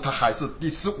但是他还是第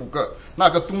15个，那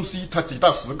个东西他挤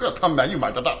到10个，他没有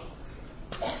买得到。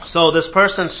 So this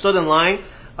person stood in line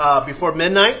before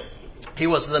midnight. He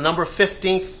was the number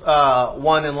 15th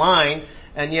one in line,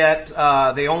 and yet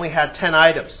they only had 10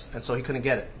 items, and so he couldn't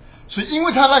get it. 所以因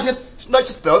为他那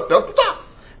些得不到，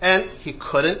 And he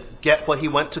couldn't get what he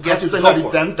went to 他 get 就 to 在那里 go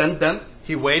for. 等，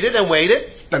 He waited and waited.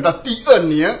 等到第2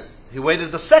年 He waited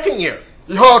the second year.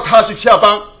 以后，他去下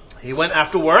班， He went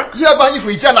after work.要不然一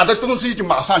回家拿的东西就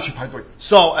马上去排队。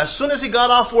 So as soon as he got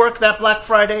off work that Black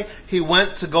Friday, he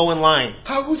went to go in line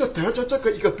他为了得着这个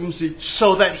一个东西，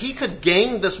 so that he could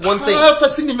gain this one thing. 他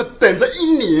在心里面等着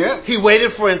1年， He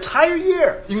waited for an entire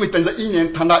year. 因为等着1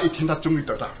年，他那一天他终于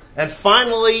得到， And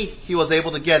finally, he was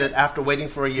able to get it after waiting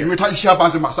for a 因为 year. 他一下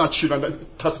班就马上去了，那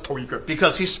他是头一个。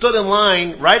 Because he stood in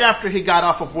line right after he got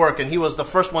off of work, and he was the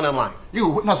first one in line. 因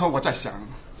为那时候我在想，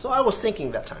 So I was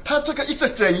thinking that time. 他这个一直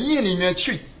整夜里面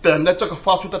去等的这个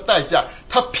花出的代价，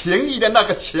他便宜的那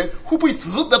个钱会不会值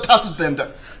得他是等的？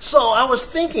 So I was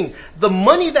thinking, the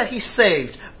money that he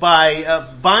saved by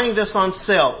buying this on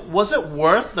sale, was it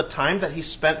worth the time that he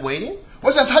spent waiting?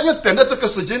 我想他要等的这个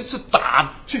时间是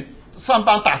去上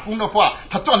班打工的话，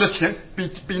他赚的钱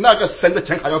比那个神的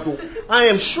钱还要多。 I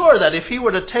am sure that if he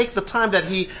were to take the time that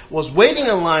he was waiting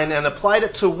in line and applied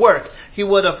it to work, he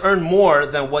would have earned more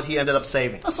than what he ended up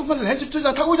saving. 但是我们人就这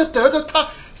样，他为了得着他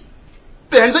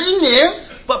等着1年，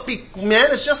 But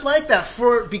man is just like that.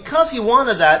 Because he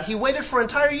wanted that, he waited for an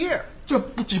entire year. 这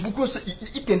只不过是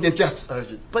一点点价值而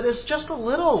已。 But it's just a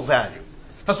little value.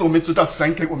 但是我们知道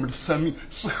神给我们的生命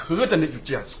是何等的有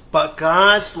价值， But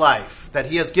God's life that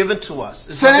he has given to us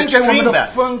is of 神给我们 extreme 的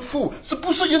value. 丰富是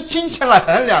不是用金钱来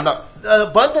衡量的？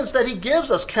 The abundance that he gives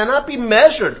us cannot be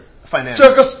measured 这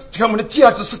financially. 个给我们的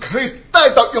价值是可以带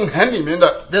到永恒里面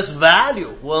的。 This value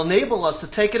will enable us to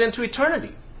take it into eternity.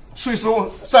 所以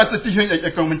说，上次弟兄也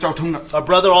跟我们交通了。 Our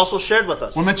brother also shared with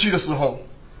us. 我们去的时候，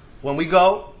 When we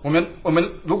go, 我们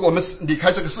如果我们离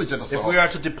开这个世界的时 if 候 we，are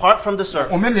to depart from this earth,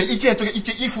 我们连一件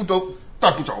衣服都带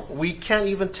不走。 we can't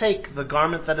even take the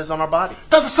garment that is on our body.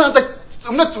 但是上在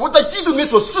我们的主在基督里面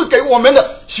所赐给我们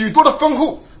的许多的丰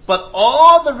富， But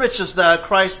all the riches that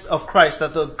Christ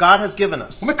that the God has given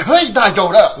us, 我们可以带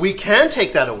走的。 we can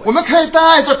take that 我 away. 们可以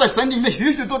带着在神里面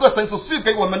许多的神所赐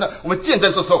给我们的，我们见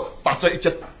证的时候把这一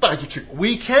切带出去。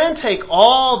 We can take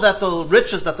all that the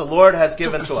riches that the Lord has 这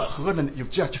given 个是 to us. 何等的有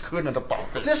价值，何等的宝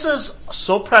贵。 This is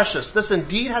so precious. This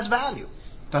indeed has value.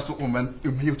 但是我们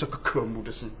有没有这个渴慕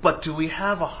的心？ But do we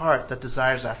have a heart that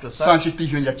desires after 上 such? 去弟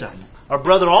兄也讲了， Our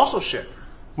brother also shared.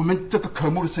 我们这个渴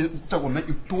慕的心在我们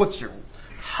有多久？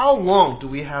 How long do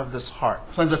we have this heart?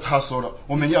 甚至他说了，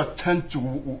我们要称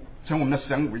我们的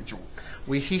神为主，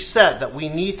 He said that we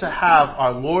need to have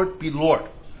our Lord be Lord.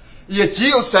 也只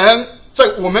有神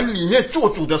在我们里面做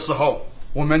主的时候，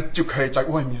我们就可以在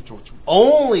外面做主。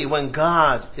 Only when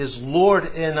God is Lord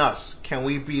in us can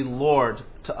we be Lord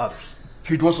to others.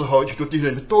 许多时候，许多弟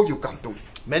兄们都有感动，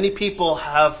 Many people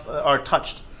are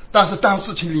touched. 但是当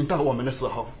事情临到我们的时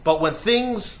候， But when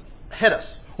things hit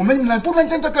us, 我们能不能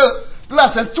将这个让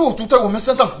神做主在我们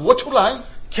身上活出来？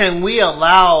 can we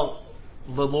allow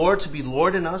the Lord to be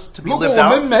Lord in us, to be 如果 lived 我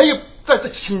们 out? 没有在这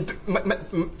行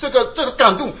这个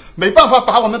感动，没办法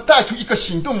把我们带出一个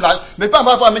行动来，没办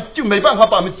法把我们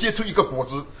结出一个果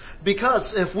子。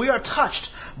 Because if we are touched,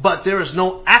 but there is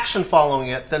no action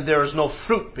following it, then there is no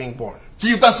fruit being born. 只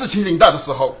有当事情临到的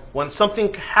时候， When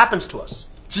something happens to us,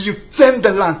 只有真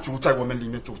的让主在我们里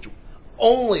面做主，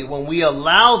 only when we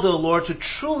allow the Lord to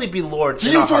truly be Lord 只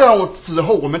in 有 our 这 heart, 样之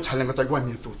后，我们才能够在外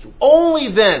面做主。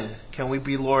 only then can we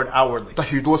be Lord outwardly. 但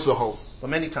许多时候， But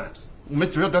many times, 我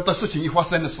们只要的事情一发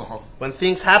生的时候， when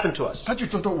things happen to us, 他就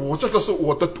觉得我这个是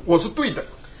我是对的，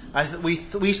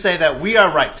 we say that we are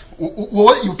right.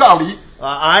 我有道理，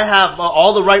 I have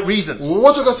all the right reasons.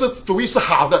 我这个是主意是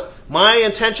好的。 My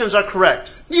intentions are correct.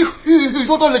 你许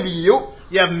多的理由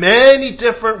You have many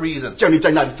different reasons, 叫你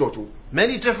在那里做主，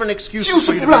 many different 就 excuses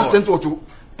是 for you 不 to be 让神 Lord. 做主。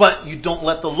 But you don't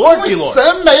let the Lord 因 be 为 Lord.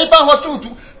 神没办法做主，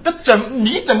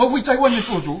你怎么会在外面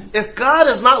做主？ If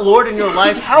God is not Lord in your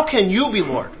life, how can you be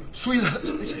Lord? 所以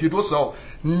许多时候，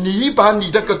你把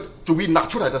你这个主意拿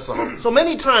出来的时候， So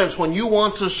many times when you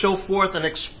want to show forth and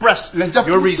express 人家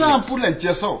your 不但 reasons, 不能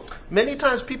接受， many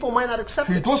times people might not accept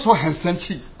许 it. 多时候很生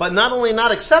气， But not only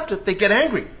not accept it, they get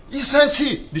angry. 一生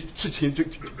气，你事情就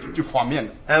反面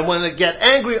了。 And when they get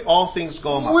angry, all things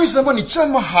go amok. 为什么你这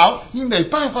么好，你没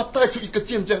办法带出一个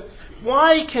见证？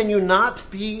 Why can you not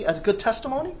be a good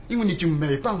testimony? 因为你就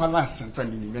没办法让神在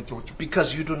你里面做主。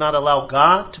 Because you do not allow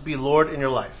God to be Lord in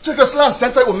your life. 这个是让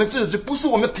神在我们这里，不是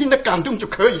我们听的感动就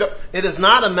可以的， It is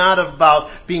not a matter about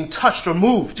being touched or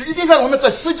moved, 就一定让我们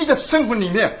在实际的生活里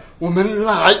面，我们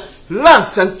来让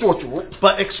神做主。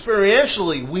 but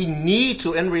experientially, we need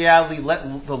to, in reality, let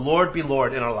the Lord be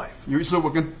Lord in our life. 有一次我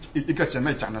跟一个姐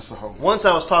妹讲的时候， Once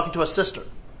I was talking to a sister.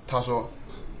 她说，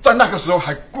在那个时候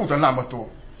还顾得那么多。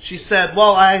 She said,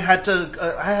 "Well, I had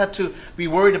to be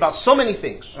worried about so many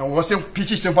things. 我先脾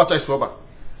气先发再说吧。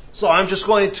 So I'm just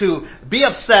going to be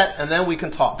upset, and then we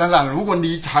can talk." 当然，如果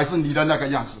你还是你的那个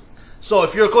样子， So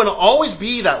if you're going to always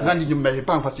be that 那 way, 你就没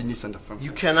办法经历神的丰富。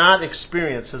 you cannot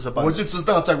experience His 我就 abundance. 知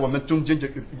道，在我们中间就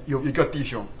有一个弟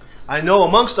兄， I know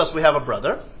amongst us we have a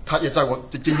brother. 他也在我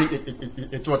今天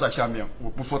也坐在下面，我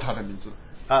不说他的名字。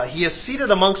 He is seated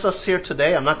amongst us here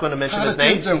today. I'm not going to mention 他的 his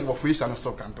见 name. 证我非常的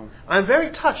受感动， I'm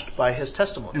very touched by his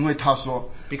testimony 因为他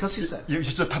说， because he said 尤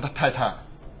其是他的太太，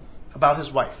 about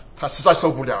his wife. 他实在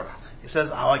受不了了， He says,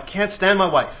 "Oh, I can't stand my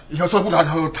wife." 以后受不了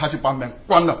后，他就把门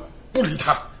关了，不理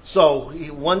他。 So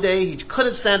one day he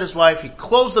couldn't stand his wife. He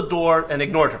closed the door and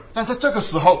ignored her. 但是这个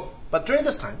时候， But during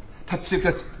this time, 他这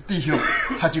个弟兄，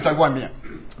他就在外面，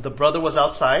 the brother was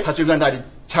outside. 他就在那里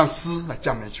唱诗来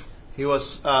赞美主。 He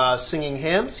was singing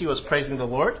hymns. He was praising the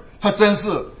Lord. 他真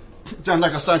是像那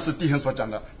个上次弟兄所讲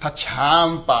的，他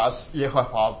强把耶和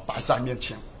华摆在面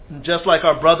前。 Just like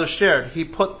our brother shared, he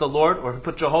put the Lord or he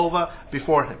put Jehovah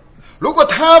before him. 如果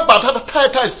他把他的太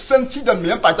太生气的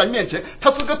脸摆在面前，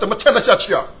他是个怎么跳得下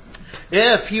去啊？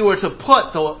 If he were to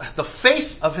put the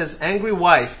face of his angry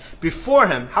wife before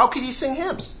him, how could he sing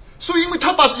hymns? 所以因为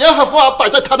他把耶和华摆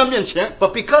在他的面前，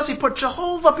 But because he put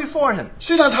Jehovah before him,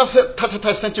 虽然他太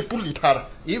太生气不理他了，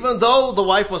 even though the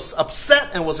wife was upset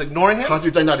and was ignoring 他 him,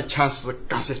 就在那里唱诗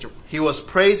感谢主。 he was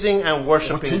praising and 我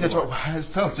worshiping 听 the 的时候 Lord. 我还是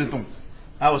很激动，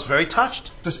 I was very touched.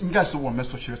 这是应该是我们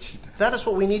所学习的。 That is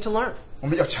what we need to learn. 我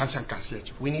们要常常感谢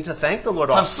主。 We need to thank the Lord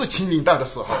当 also 事情临到的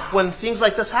时候， when things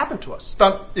like this happen to us.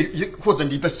 当或者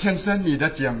你的先生、你的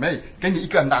姐妹给你一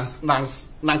个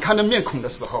难看的面孔的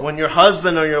时候， When your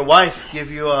husband or your wife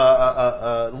give you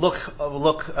a look,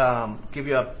 give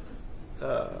you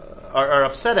are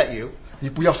upset at you, 你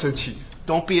不要生气，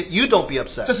 don't be这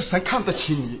upset. 是神看得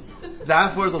起你，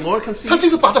 That's where the Lord can see 他 you. 就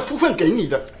是把他福分给你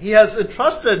的。 He has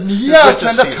entrusted 你 His 要 riches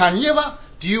神的 to you. 产业吗？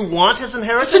 Do you want His 现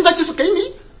inheritance? 在就是给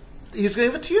你。 He's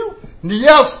going to give it to you. 你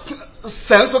要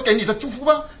神所给你的祝福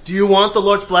吗？ Do you want the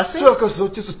Lord's blessing? 这个时候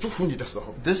就是祝福你的时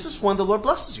候， This is when the Lord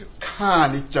blesses you.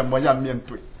 看你怎么样面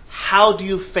对。 How do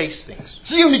you face things?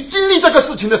 只有你经历这个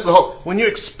事情的时候， When you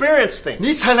experience things,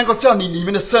 你才能够叫你里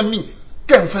面的生命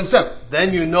更丰盛。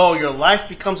 then you know your life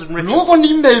becomes 如 enriched. 果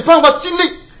你没办法经历，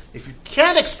 If you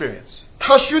can't experience,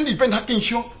 他凶你比他更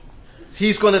凶，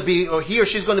 he's going to be, or he or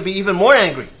she's going to be even more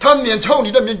angry. 他脸臭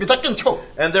你的脸比他更臭，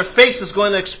 And their face is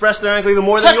going to express their anger even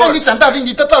more 他 than 跟你 yours. 讲道理，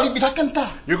你的道理比他更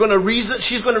大， You're going to reason,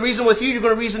 she's going to reason with you, you're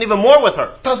going to reason even more with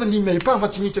her. 但是你没办法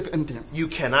经历这个恩典， You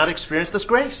cannot experience this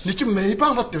grace. 你就没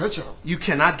办法得着， You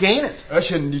cannot gain it. 而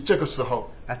且你这个时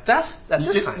候， At 你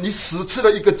this time, 你失去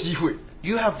了一个机会，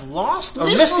 you have lost or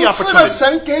你 missed 失 the 去了 opportunity.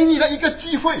 神给你的一个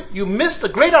机会。 You missed a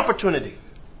great opportunity.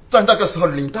 在那个时候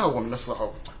领到我们的时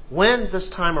候， When this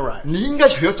time arrives, 你应该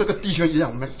学这个弟兄一样，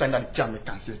我们在那里赞美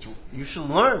感谢主， you should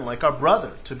learn, like our brother,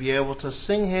 to be able to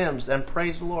sing hymns and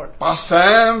praise the Lord. 把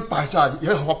神摆在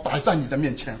耶和华摆在你的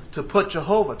面前。 To put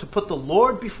Jehovah, to put the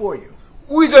Lord before you.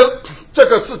 为了这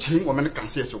个事情，我们感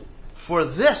谢主， For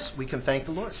this, we can thank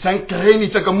the Lord. 神给你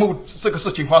这个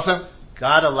事情发生，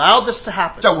 God allowed this to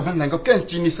happen 叫我们能够更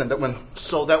经历神的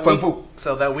so that 丰富。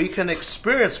 we can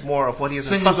experience more of what He has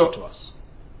圣经说 entrusted to us.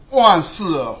 万事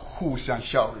互相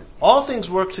效力， All things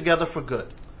work together for good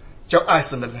叫爱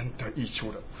神的人得益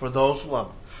处的。 for those who love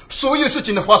Him. 所有事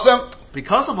情的发生，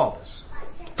 Because of all this,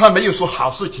 他没有说好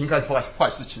事情和坏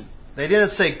事情， they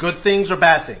didn't say good things or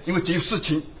bad things. 因为只有事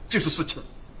情就是事情。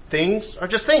 Things are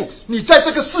just things. 你在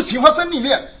这个事情发生里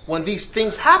面， When these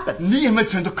things happen, 你有没有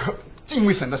存着敬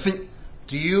畏神的心？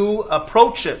 do you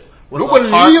approach it with 如果你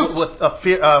有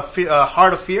a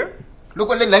heart of fear, 如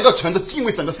果你能够存着敬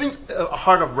畏神的心， a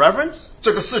heart of reverence?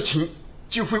 这个事情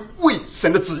就会为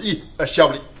神的旨意而效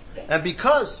力。 And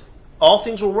because all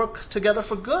things will work together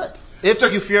for good if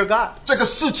you fear God. 这个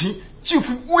事情就会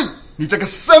为你这个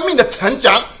生命的成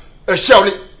长而效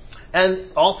力，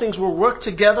 And all things will work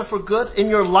together for good in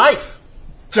your life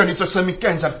叫你这生命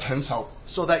更加的成熟，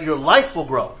 so that your life will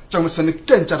grow. 叫我们生命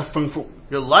更加的丰富，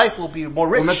 Your life will be more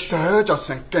我们 rich. 得着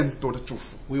神更多的祝福。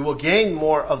 We will gain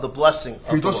more of the blessing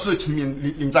很 of the 多 Lord. 事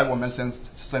情临在我们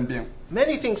身边，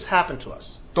 Many things happen to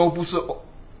us.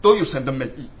 都有神的美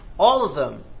意， All of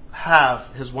them have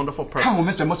His wonderful 看我 purpose.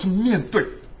 们怎么去面对，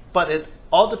 But it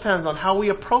all depends on how we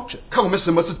approach it, 看我们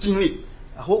怎么去经历。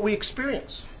 what we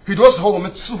experience. 很多时候我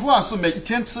们吃饭是每一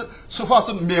天吃饭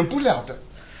是免不了的，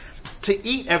 To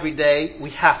eat every day, we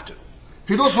have to.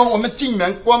 很多时候我们进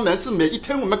门关门是每一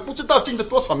天我们不知道进了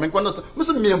多少门关的，我们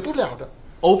是免不了的。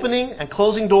 Opening and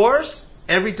closing doors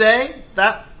every day,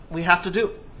 that we have to do.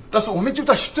 但是我们就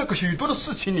在这个许多的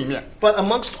事情里面， But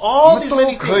amongst 我 all 们 these 都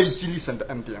many 可以 things, 经历神的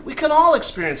恩典。 we can all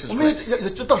experience His 我们 grace. 也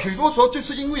知道，许多时候就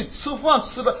是因为吃饭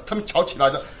吃了，他们吵起来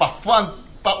的，把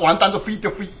完蛋都飞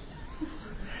掉飞。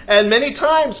 And many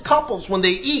times, couples, when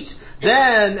they eat,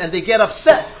 and they get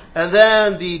upset, and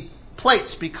then the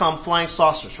plates become flying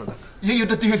saucers for them. 也有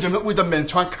的弟兄姐妹为了门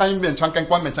窗开门窗跟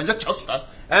关门窗要吵起来。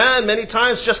 And many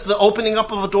times just the opening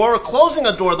up of a door or closing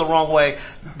a door the wrong way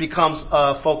becomes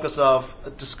a focus of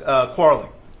quarreling.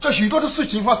 这许多的事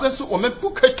情发生是我们不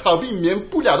可以逃避免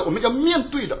不了的，我们要面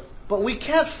对的。 But we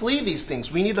can't flee these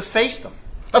things. We need to face them.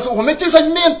 但是我们就在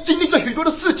经历这许多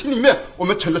的事情里面，我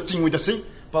们存着敬畏的心，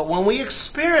 But when we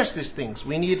experience these things,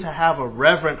 we need to have a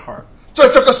reverent heart. 在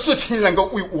这个事情能够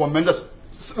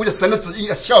为了神的旨意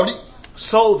而效力。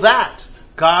 So that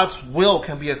God's will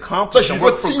can be 在 accomplished 许 and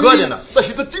多 work for 经 good 历 in，us. 在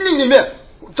许多经历里面，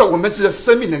在我们自己的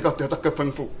生命能够得到更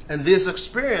丰富， And these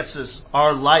experiences,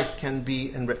 our life can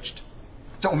be enriched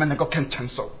在我们能够更成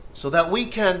熟。 so that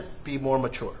we can be more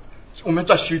mature. 我们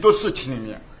在许多事情里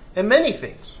面， In many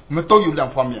things, 我们都有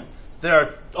两方面。 there are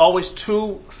always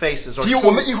two faces or 只有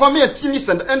我们一方面经历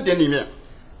神的恩典里面，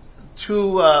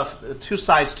 two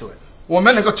sides to it. 我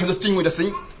们能够存着敬畏的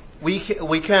心，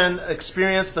 We can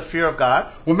experience the fear of God,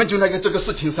 我们就能够这个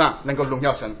事情上能够荣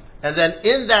耀神。 and then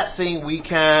in that thing we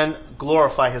can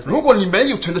glorify His 如 name. 果你没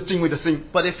有存着敬畏的心，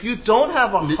 But if you don't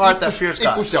have a 你 heart that fears 一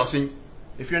不 God, 小心，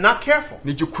 if you're not careful,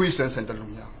 你就亏损神的荣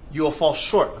耀。 you will fall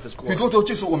short of His 许 glory. 多时候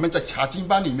就是我们在查经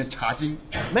班里面查经，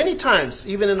 Many times,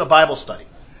 even in a Bible study,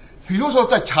 许多时候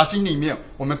在查经里面，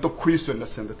我们都亏损了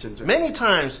神的见证。 many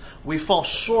times we fall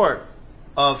short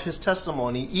of His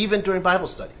testimony, even during Bible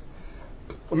study.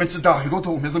 我们知道，许多时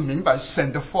候我们都明白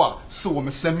神的话是我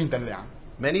们生命的粮。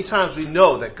 Many times we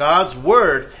know that God's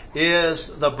Word is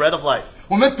the bread of life.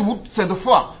 我们读神的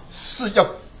话是要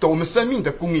得我们生命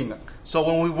的供应的。 So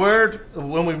when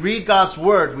we read God's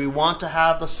Word, we want to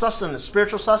have the sustenance,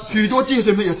 spiritual 许 sustenance. 多弟兄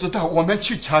姐妹也知道，我们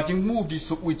去查经目的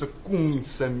是为着供应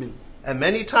生命。 And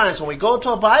many times when we go to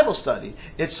a Bible study,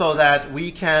 it's so that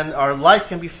our life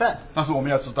can be fed. 但是我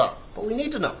们要知道， But we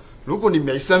need to know, 如果你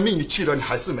没生命，你去了你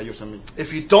还是没有生命。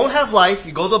 if you don't have life,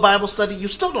 you go to a Bible study, you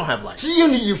still don't have life. 只有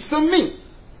你有生命，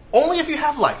 Only if you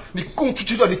have life. 你供出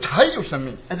去了，你才有生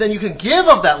命。 And then you can give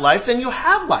of that life, then you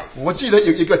have life. 我记得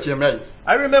有一个姐妹，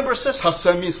 I remember a sister. 她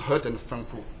生命是何等的丰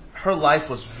富。 Her life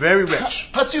was very rich.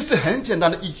 她就是很简单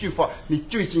的一句话：你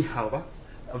最近好吧？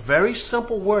 A very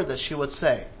simple word that she would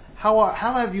say. How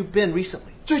have you been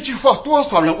recently? 这句话多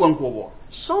少人问过我？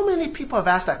 So many people have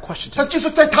asked that question 她 to me. 就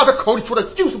是在她的口里出来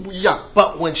就是不一样。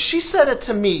 But when she said it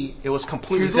to me, it was 许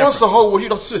completely 多时 different. 候我遇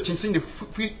到事情，心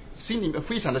里面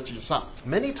非常的沮丧。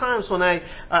 Many times when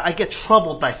I get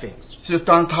troubled by things. 是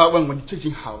当她问我你最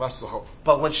近好吧时候，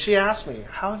 But when she asked me,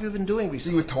 how have you been doing 是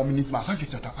recently? 因为透明，你马上就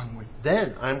得到安慰。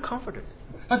 Then I'm comforted.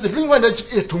 但是另外呢，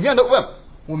也同样的问，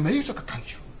我没有这个感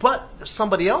觉。 But if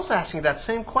somebody else asking that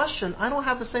same question, I don't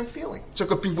have the same feeling. 这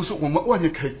个并不是我们外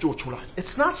面可以做出来的，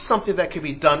 It's not something that can be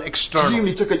done 只有 externally.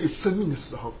 你这个有生命的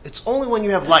时候。 It's only when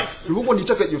you have life. 如果你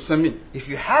这个有生命， If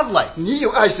you have life, 你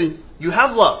有爱心， you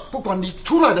have love, 不管你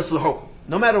出来的时候，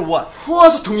 no matter what.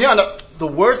 话是同样的， The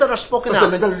words that are spoken 但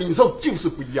是人 out, 家领受就是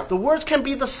不一样。 the words can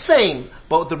be the same,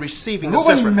 but the receiving 如 is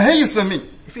果你 different. 没有生命，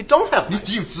 If you don't have 你 life,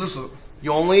 只有知识，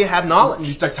 you only have knowledge.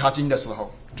 你在查经的时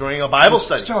候， During a Bible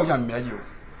study, 照样没有，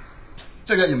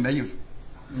这个也没有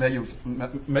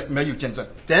见证，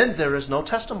 then there is no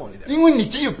testimony there. 因为你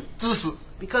只有知识，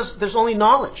 Because there's only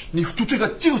knowledge. 你出去的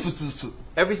就是知识。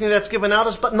 Everything that's given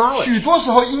out is but knowledge. 许多时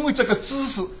候因为这个知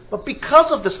识， But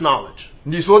because of this knowledge,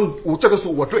 你说我这个是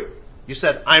我对， you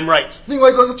said, I'm right. 另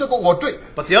外一个说这个我对，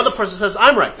 But the other person says,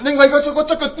 I'm right. 另外一个说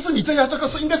这个不是你这样，这个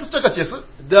是应该是这个解释，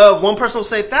 The one person will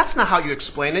say, that's not how you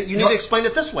explain it. You need to explain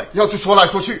it this way. 要去说来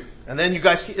说去， And then you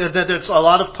guys, there's a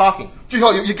lot of talking. 最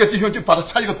后有一个弟兄就把他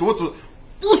插一个桌子，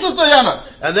不是这样的，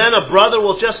 And then a brother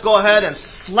will just go ahead and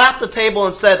slap the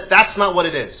table and said, that's not what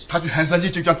it is. 他就很生气，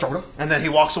就这样走了。 And then he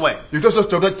walks away 有的时候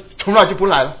走的从来就不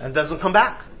来了， and doesn't come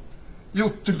back. 有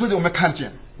整个我们看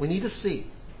见， We need to see.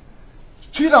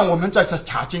 虽然我们在这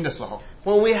查经的时候，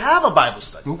 When we have a Bible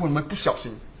study, 如果我们不小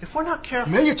心， if we're not careful,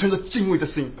 没有存着敬畏的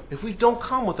心， if we don't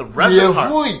come with a 也 reverent heart,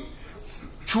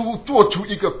 会做出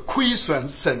一个亏损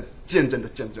神见证的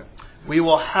见证。 we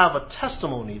will have a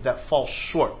testimony that falls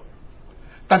short.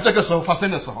 但这个时候发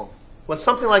生的时候， When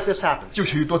something like this happens, 就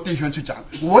许多弟兄去讲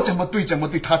我怎么对，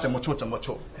他怎么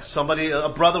错。 a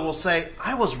brother will say,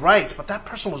 I was right, but that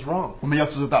person was wrong. 我们要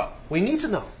知道， We need to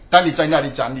know. 当你在那里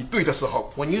讲你对的时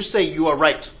候， When you say you are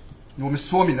right, 我们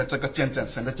说明了这个见证，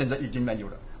神的见证已经没有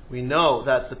了。 we know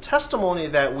that the testimony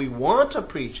that we want to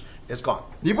preach is gone.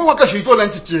 你不妨跟许多人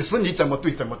去解释你怎么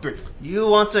对。 You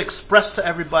want to express to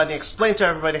everybody, explain to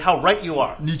everybody how right you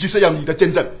are. 你就是要你的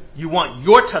见证， You want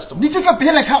your testimony. 你就跟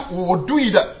别人看我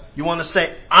对的， You want to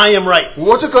say, I am right.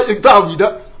 我这个有道理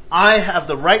的， I have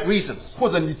the right reasons. 或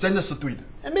者你真的是对的。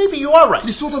And maybe you are right.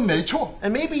 你说的没错，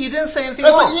 And maybe you didn't say anything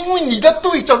但是 wrong. 因为你的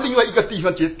对，在另外一个地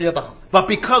方跌倒， But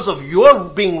because of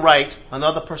your being right,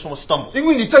 another person will stumble. 因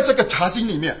为你在这个查经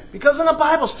里面， Because in a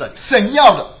Bible study, 神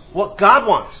要的 what God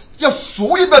wants, 要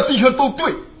所有的弟兄都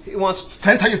对， He wants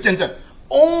神才有见证。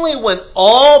 only when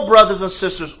all brothers and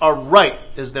sisters are right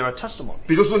is there a testimony.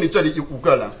 比如说你这里有5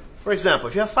个人， For example,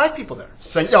 if you have 5 people there,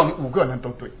 神要你5个人都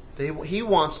对， He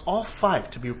wants all 5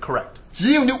 to be correct.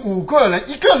 只有你5个人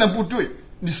1个人不对，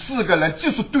你4个人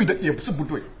就是对的，也不是不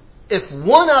对。 If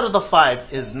 1 out of the 5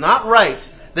 is not right,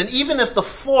 then even if the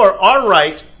 4 are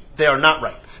right, they are not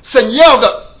right. 神要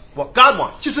的 What God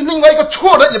wants. 就是另外一个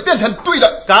错的也变成对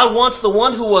的， God wants the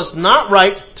one who was not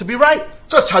right to be right.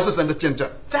 这才是神的见证。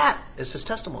 That is His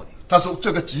testimony. 但是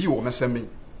这个给予我们生命，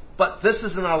 But this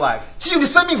is in our life. 只有你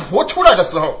生命活出来的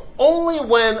时候， Only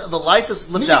when the life is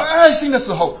你 lived 有 out. 爱心的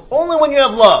时候， Only when you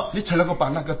have love. 你才能够把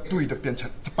那个对的变成，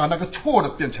把那个错的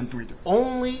变成对的。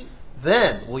 Only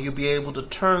then will you be able to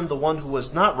turn the one who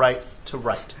was not right to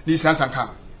right. 你想想看，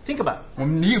 Think about it.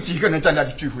 你有几个人在那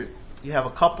里聚会？ You have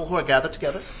a couple who are gathered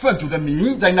together. 奉主的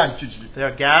名在那里聚集， They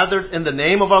are gathered in the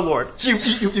name of our Lord. 只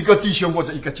有一个弟兄或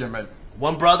者一个姐妹，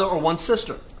 One brother or one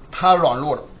sister. 他软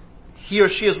弱了， He or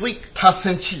she is weak. 他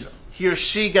生气了， He or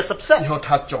she gets 以 upset. 后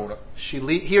他走了。 He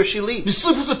or she 你 leaves.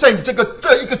 是不是在你这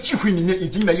一个聚会里面已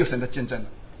经没有神的见证了？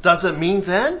 Does it mean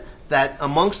then that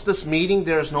amongst this meeting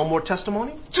there is no more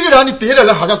testimony? 虽然你别的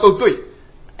人好像都对，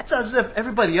 It's as if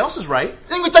everybody else is right,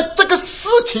 因为在这个事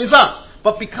情上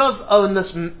but because of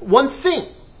this one thing,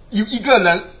 有一个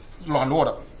人软弱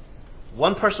了，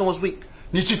 one person was weak.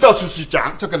 你去到处去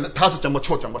讲这个人他是怎么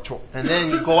错， And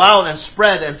then you go out and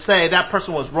spread and say that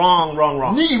person was wrong, wrong,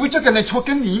 wrong. 你以为这个人错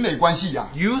跟你没关系呀、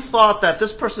 You thought that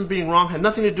this person being wrong had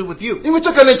nothing to do with you. 因为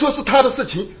这个人错是他的事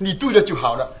情，你对了就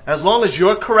好了。 As long as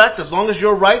you're correct, as long as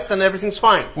you're right, then everything's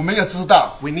fine. 我们要知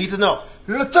道， We need to know.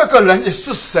 原来这个人也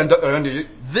是神的儿女，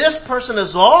 This person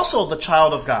is also the child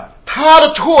of God. 他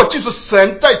的错就是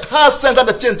神在他身上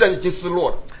的见证已经失落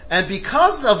了。 And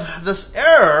because of this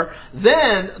error,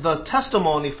 then the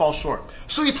testimony falls short.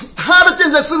 所以他的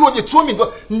见证失落，也说明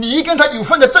说你跟他有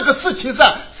份的这个事情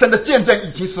上，神的见证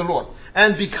已经失落了。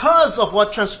 And because of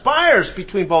what transpires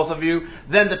between both of you,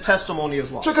 then the testimony is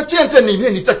lost. 这个见证里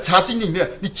面，你在查经里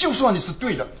面，你就算你是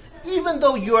对的， Even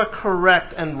though you are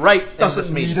correct and right 但 in 是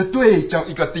this 你的 meeting, 对将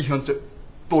一个弟兄就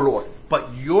堕落了， but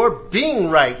your being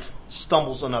right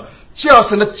stumbles another. 叫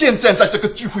神的见证在这个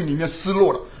聚会里面失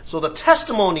落了， So the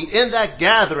testimony in that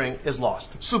gathering is lost.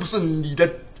 是不是你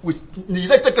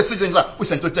在这个事情上为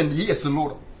神作证，你也失落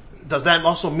了？ Does that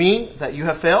also mean that you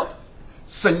have failed?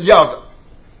 神要的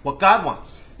What God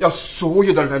wants 要所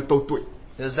有的人都对，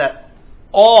 is that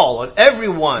all and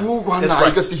everyone 不管 is 哪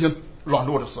一个 right. 弟兄软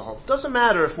弱的时候， Doesn't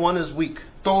matter if one is weak.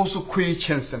 都是亏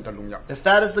欠神的荣耀。 If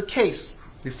that is the case,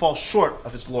 we fall short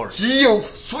of His glory. 只有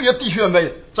所有弟兄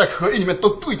们在合一里面都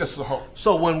对的时候，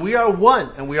 So when we are one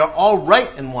and we are all right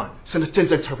in one, 神的见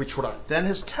证才会出来。 then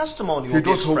His testimony 许 will be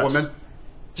多时候我 expressed. 们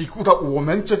只顾到我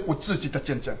们我自己的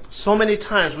见证， So many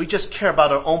times we just care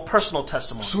about our own personal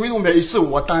testimony. 所以我每一次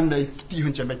我当那弟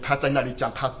兄姐妹他在那里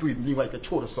讲他对另外一个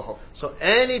错的时候， So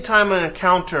anytime I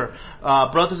encounter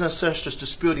brothers and sisters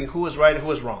disputing who is right and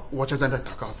who is wrong, 我就在那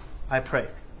祷告， I pray.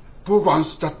 不管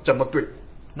是他怎么对，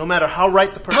 No matter how right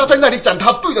the 他 person 在 is, 那里讲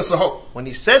他对的时候， when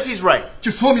he says he's right, 就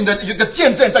说明了有一个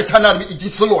见证在他那里面已经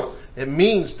失落了。 it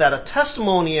means that a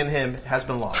testimony in him has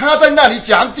been lost. 他在那里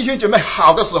讲弟兄姐妹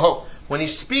好的时候， When he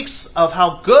speaks of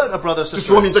how good a brother or 就 sister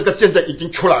说明 is, 这个见证已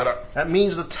经出来了。 that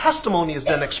means the testimony is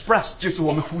then expressed. 就是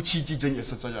我们夫妻之间也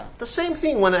是这样， The same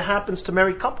thing when it happens to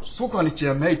married couples. 不管你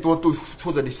姐妹多对，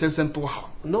或者你先生多好，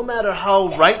 No matter how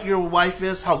right your wife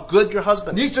is, how good your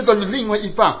husband is, 你这个另外一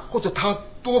半或者他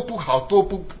多不好，多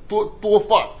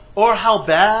坏， or how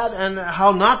bad and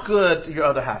how not good your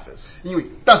other half is.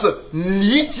 但是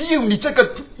你只有你这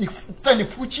个在你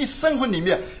夫妻生活里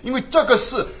面，因为这个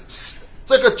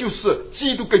就是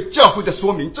基督给教会的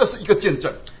说明，这是一个见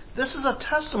证。 This is a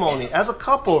testimony. As a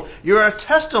couple, you're a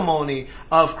testimony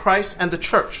of Christ and the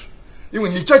church. 因为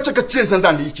你在这个见证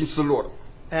上你已经失落了，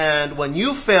 And when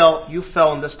you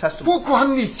fell in this testimony. 不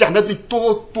管你讲的你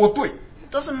多对，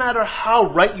 It doesn't matter how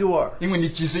right you are, 因为你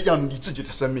只是要你自己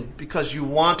的生命， because you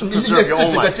want to 你 preserve your 自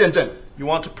own 己的 life. 见证， You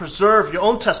want to preserve your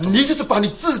own testimony. 你就是把你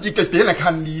自己给别人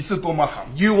看，你是多么好。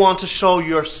 You want to show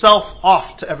yourself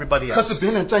off to everybody 可 else. 是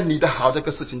别人在你的好这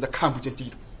个事情，他看不见基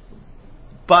督。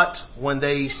 But when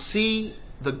they see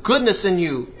the goodness in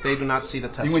you, they do not see the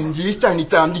因为 testimony. 你在你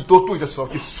这样你多对的时候，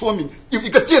就说明有一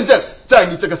个见证在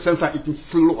你这个身上已经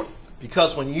失落了。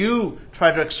 Because when you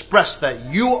try to express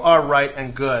that you are right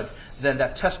and good, then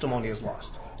that testimony is lost.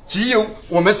 只有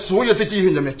我们所有的弟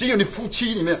兄姊妹，只有你夫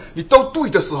妻里面你都对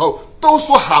的时候，都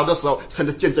说好的时候，神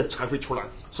的见证才会出来。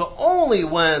 So only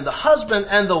when the husband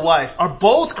and the wife are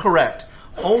both correct,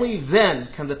 only then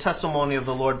can the testimony of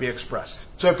the Lord be expressed.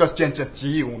 这个见证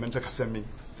只有我们这个生命，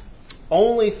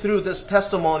 Only through this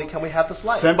testimony can we have this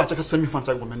life. 神把这个生命放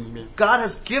在我们里面。 God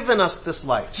has given us this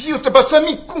life. 只有这把生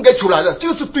命供给出来了，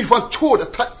就是对方错的，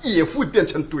他也会变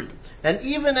成对的。 And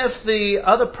even if the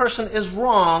other person is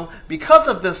wrong, because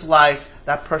of this life,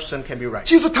 that person can be right.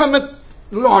 就是他们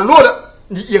软弱的，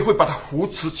你也会把他扶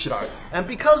持起来。 And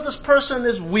because this person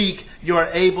is weak, you are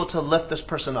able to lift this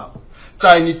person up.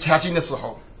 在你查经的时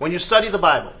候， When you study the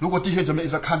Bible, 如果弟兄姊妹一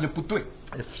直看见不对，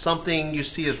 if something you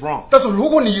see is wrong, 但是如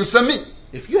果你有生命，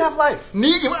 if you have life,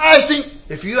 你有爱心，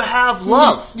 if you have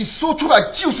love, 你说出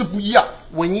来就是不一样。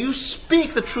 when you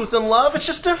speak the truth in love, it's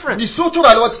just 你 different. 说出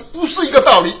来的话不是一个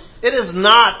道理， It is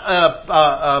not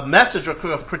a message or of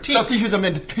让 critique. 弟兄姊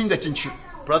妹你听得进去，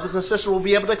 Brothers and sisters will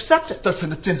be able to accept it. 这神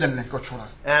的见证能够出来。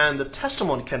 And the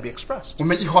testimony can be expressed. 我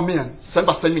们一方面，神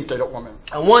把生命给了我们，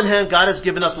 On one hand, God has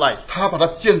given us life. 他把他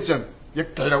见证也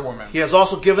给了我们。 He has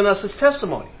also given us His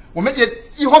testimony. 我们也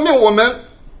一方面我们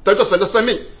得到神的生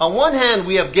命， On one hand,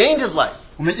 we have gained His life.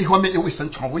 我们一方面又为神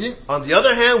传福音， On the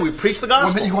other hand, we preach the 我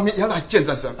们一 gospel. 方面也来见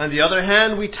证神。 On the other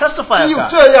hand, we testify 只 of 有 God.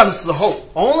 这样的时候，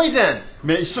 Only then,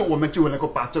 每一次我们就能够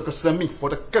把这个生命活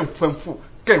得更丰富、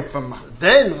更丰满。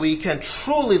 then we can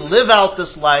truly live out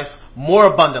this life more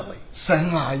abundantly.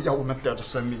 神来要我们得的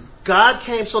生命， God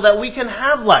came so that we can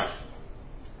have life,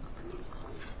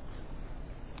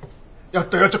 要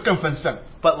得就更丰盛。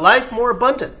 but life more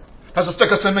abundant. 但是这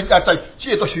个生命要在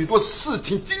借着许多事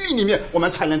情经历里面，我们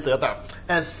才能得到。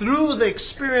 And through the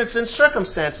experience and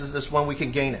circumstances is when we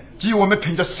can gain it. 只有我们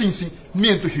凭着信心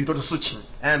面对许多的事情，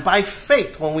 And by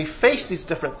faith, when we face these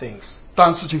different things,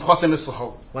 当事情发生的时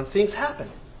候， when things happen,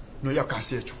 我们要感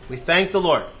谢主， we thank the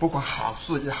Lord. 不管好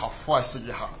事也好，坏事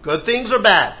也好， Good things or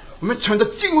bad, 我们存着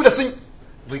敬畏的心，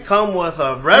 we come with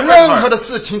a 任 reverent 何 heart. 的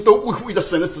事情都为着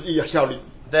神的旨意而效力，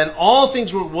 Then all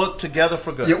things will work together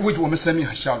for 也 good 为着我们生命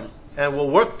而效力， and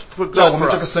will work for 让 good 我们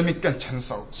for 这个 us 生命更成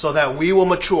熟。 so that we will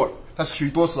mature. 但是许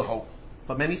多时候，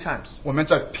 But many times, 我们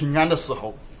在平安的时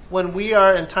候， when we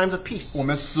are in times of peace, 我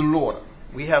们失落了，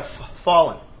 we have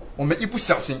fallen. 我们一不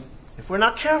小心， If we're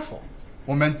not careful,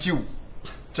 我们就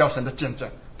叫神的见证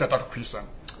得到了亏损。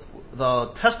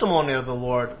 the testimony of the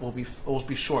Lord will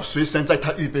be short. 所以神在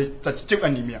他预备在救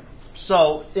恩里面，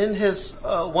 So, in His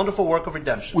wonderful work of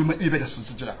redemption, 为我们预备的十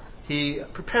字架， He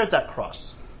prepared that cross.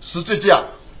 十字架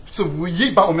是唯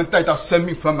一把我们带到生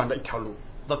命丰满的一条路。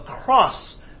 The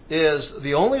cross is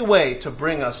the only way to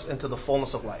bring us into the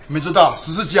fullness of life. 我们知道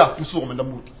十字架不是我们的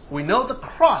目的， We know the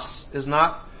cross is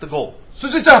not the goal. 十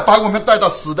字架把我们带到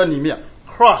死的里面，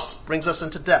 Cross brings us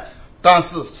into death. 但是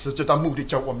十字架目的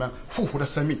叫我们复活的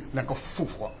生命能够复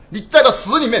活，你带到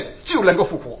死里面就能够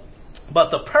复活。 But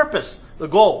the purpose, the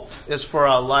goal, is for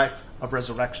a life of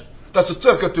resurrection. 但是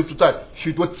这个就是在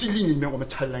许多经历里面我们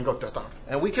才能够得到。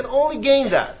 And we can only gain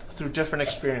that through different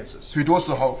experiences. 许多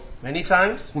时候 Many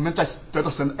times, 我们在得到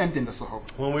神的恩典的时候，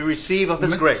 when we receive of 我 His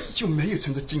们 grace, 就没有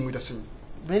存着敬畏的心。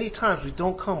 many times we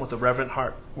don't come with a reverent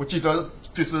heart. 我记得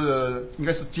就是应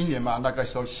该是今年嘛，那个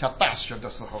时候下大雪的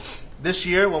时候， This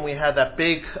year, when we had that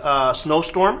big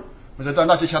snowstorm, 我觉得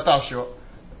那就下大雪，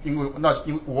因为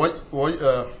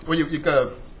我有一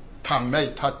个堂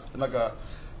妹，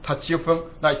她结婚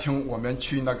那一天我们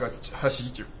去那个喝喜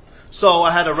酒， so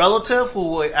I had a relative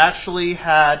who actually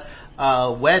had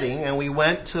a wedding, and we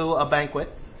went to a banquet.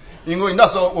 因为那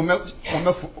时候我们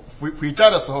回家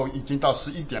的时候已经到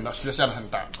11点了，雪下得很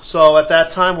大。 So at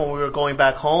that time, when we were going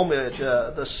back home,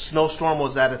 the snowstorm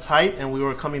was at its height, and we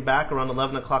were coming back around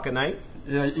 11 o'clock at night.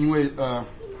 因为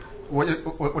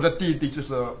我的弟弟就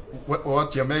是我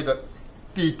姐妹的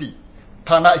弟弟，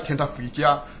他那一天他回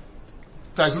家，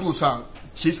在路上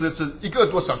其实是1个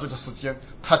多小时的时间，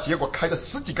他结果开了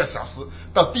10几个小时，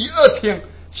到第二天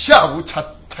下午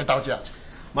才到家。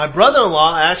 My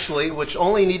brother-in-law, actually, which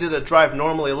only needed to drive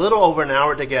normally a little over an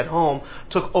hour to get home,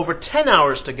 took over 10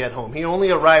 hours to get home. He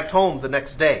only arrived home the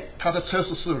next day. 他的车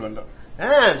是4轮的，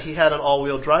 And he had an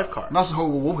all-wheel drive car. 那时候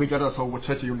我回家的时候，我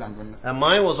车只有2轮的。 And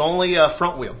mine was only a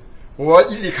front wheel. 我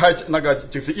一离开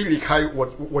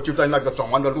我就在那个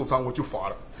转弯的路上我就滑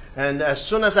了。 And as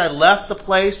soon as I left the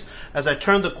place, as I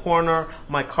turned the corner,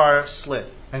 my car slid.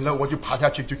 然后我就爬下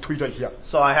去就推了一下，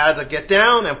 So I had to get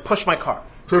down and push my car.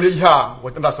 推了一下，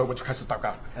那时候我就开始祷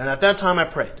告。 And at that time I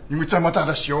prayed. 因为这么大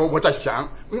的雪，我在想，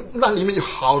那里面有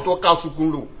好多高速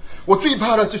公路，我最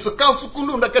怕的就是高速公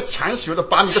路那个墙血的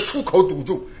把你的出口堵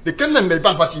住，你根本没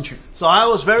办法进去。 So I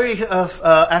was very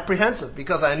apprehensive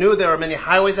because I knew there were many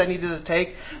highways I needed to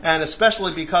take, and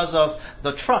especially because of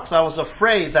the trucks, I was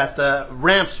afraid that the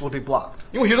ramps would be blocked.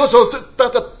 因为有的时候那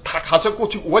个卡车过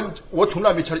去，我从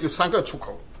来没瞧到有3个出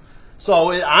口，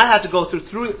 So I had to go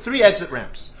through three exit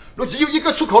ramps. 如果只有一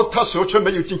个出口，他所有车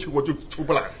没有进去，我就出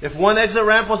不来。 If one exit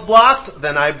ramp was blocked,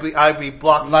 then I'd be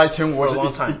blocked 那一天 for 我 a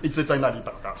long 是 time. 一直在那里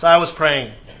祷告， So I was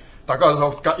praying. 祷告的时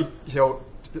候刚一条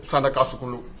上了高速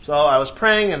公路， So I was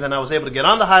praying, and then I was able to get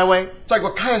on the highway. 在我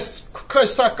快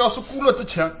上高速公路之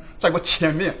前，在我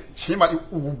前面起码有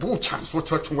5部抢速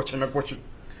车从我前面过去。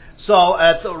 So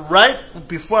right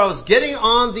before I was getting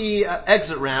on the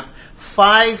exit ramp,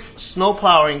 5 snow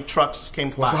plowing trucks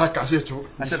came 我说还 by. 感谢主，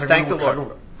 I 你 said, 才 "Thank 给 the 我开路 Lord.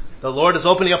 了。 The Lord is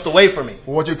opening up the way for me."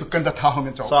 我就是跟着他后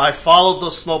面走。 So I followed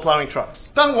those snow plowing trucks.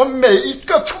 当我每一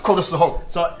个出口的时候，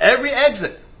 So every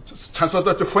exit, 抢速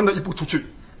车就分了一步出去，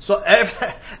 so at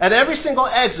every single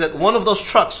exit, one of those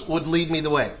trucks would lead me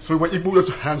the way. 所以我一步就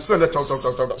是很顺的走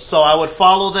的。 So I would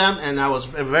follow them, and I was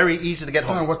very easy to get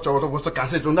当 home. 我走的，我是感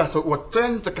谢主。那时候我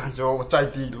真的感觉我在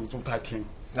地如主在天，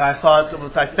 I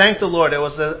thanked the Lord. It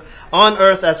was on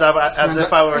earth as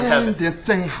if I were in 恩 heaven. 典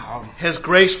真好， His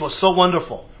grace was so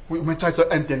wonderful. 我们在这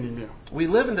恩典里面， We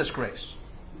live in this grace.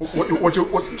 我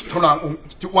突然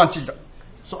就忘记了，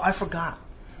 So I forgot.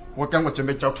 我跟我姐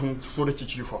妹交通说了几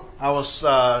句话， I was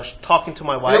talking to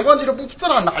my 我也 wife. 忘记了不知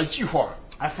道哪一句话，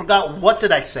 I forgot what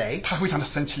did I say. 她非常的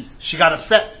生气， She got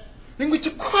upset. 因为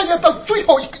就快要到最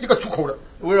后一个出口了，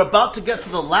 We were about to get to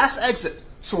the last exit,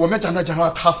 是我们讲话，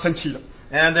她生气了，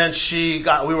 and then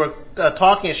we were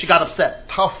talking, and she got upset.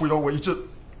 她回了我一句，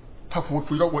她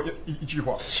回了我一句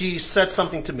话， She said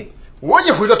something to me. 我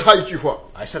也回了她一句话，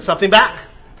 I said something back,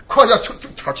 快要就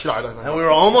吵起来了。 and we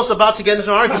were almost about to get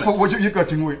into an 那时候 argument. 我就一个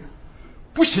定位，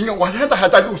不行啊，我现在还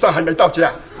在路上，还没到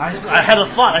家。 I had a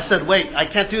thought. I said, "Wait, I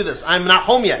can't do this. I'm not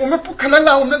home 我 yet. 们不可能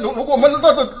让如果我们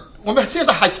我们现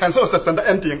在还享受着神的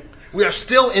恩典。 We are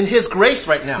still in His grace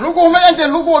right now. 如果我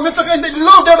们这个恩典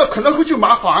漏掉了，可能会就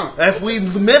麻烦。 If we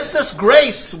miss this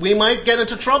grace, we might get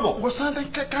into trouble." 我现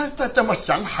在刚才这么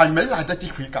想，还没来得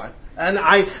及悔改， And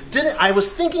I was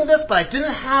thinking this, but I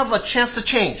didn't have a chance to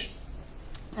change.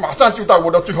 马上就到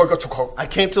我的最后一个出口， I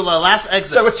came to the last 在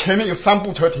exit. 我前面有3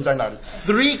部车停在那里，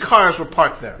 3 cars were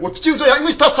parked there 我就这样，因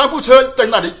为他3部车在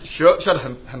那里下得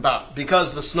很大。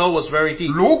 because the snow was very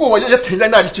deep. 如果我也停在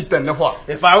那里去等的话，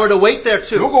 If I were to wait there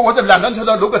如 too, 果我在两辆车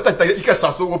上，如果再等1个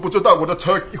小时，我不知道我的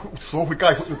车锁会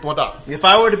盖有多大， if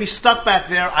I were to be stuck back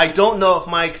there, I don't know if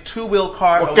my 2-wheel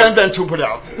car, 我根本出不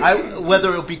了。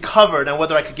 whether it would be covered and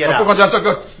whether I could get 不管 out. 讲这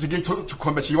个已经出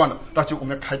口没希望了，那就我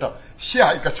们开到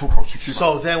下一个出口去吧。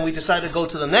 So then we decided to go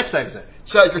to the next exit.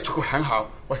 下一个出口很好，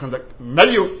我现在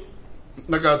没有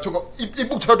那个出口，一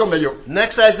部车都没有。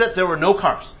 Next exit, there were no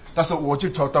cars. 但是我就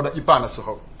走到了一半的时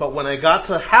候， But when I got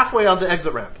to halfway on the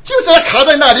exit ramp, 就这样卡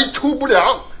在那里出不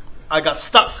了， I got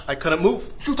stuck. I couldn't move.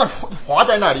 就在滑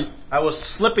在那里， I was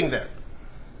slipping there.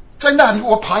 在那里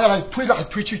我爬下来，推来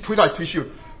推去，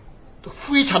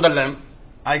非常的冷，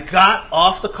 I got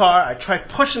off the car. I tried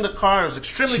pushing the car. It was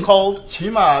extremely cold.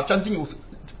 起码将近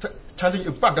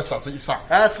有半个小时以上，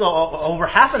 That's over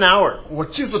half an hour. 我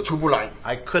就是出不来。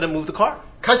 I couldn't move the car.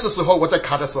 开始时候我在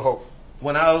卡的时候，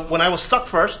 When I was stuck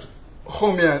first,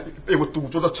 后面被我堵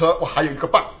住的车，我还有一个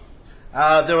伴，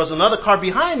 there was another car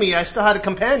behind me. I still had a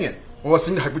companion. 我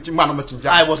心里还不慢那么紧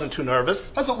张。 I wasn't too nervous.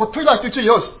 但是我推来推去以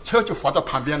后，车就滑到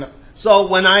旁边了。 So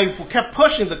when I kept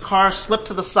pushing, the car slipped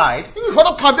to the side. 因为滑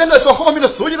到旁边的时候，后面的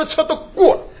所有的车都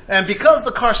过了， And because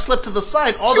the car slipped to the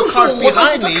side, all 就 the 是 cars 我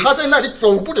behind 这 me, 卡在那里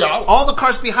走不了。 all the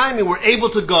cars behind me were able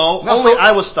to go. 那时候 Only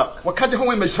I was stuck. 我看见后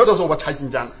面没车的时候，我才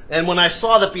紧张。 And when I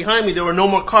saw that behind me there were no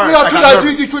more cars, 对啊， I 推 got 来 nervous.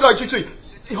 推去，推来推去，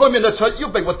后面的车又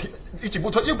被我几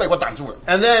部车又被我挡住了。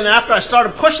 And then after I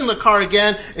started pushing the car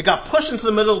again, it got pushed into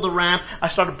the middle of the ramp. I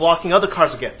started blocking other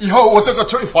cars again. 以后我这个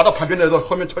车一滑到旁边的时候，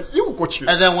后面车又过去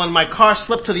了。 And then when my car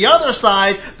slipped to the other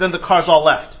side, then the cars all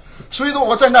left. 所以说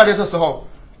我在那里的时候，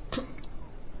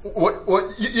我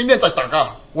一面在祷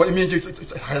告，我一面就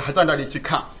还在那里去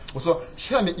看。我说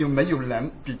下面有没有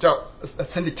人比较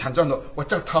身体强壮的，我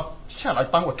叫他下来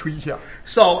帮我推一下。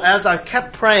 So as I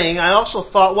kept praying, I also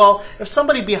thought, well, if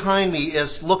somebody behind me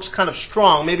looks kind of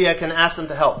strong, maybe I can ask them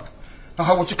to help. 然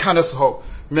后我去看的时候，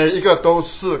每一个都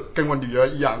是跟我女儿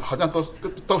一样，好像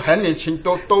都很年轻，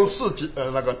都是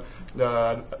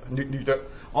女的。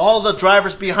 All the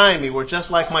drivers behind me were just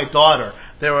like my daughter.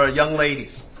 They were young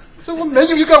ladies. 所以我没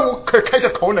有一个我可开着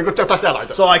口能够叫他下来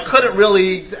的。 So I couldn't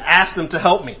really ask them to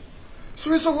help me.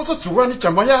 所以说我说主啊，你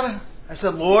怎么样呢？ I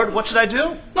said, Lord, what should I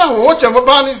do? 那我怎么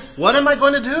办呢？ What am I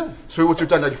going to do? 所以我就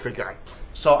在那里悔改，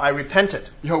 So I repented.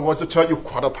 以后我的车又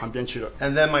垮到旁边去了，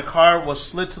 And then my car was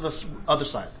slid to the other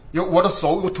side. 因为我的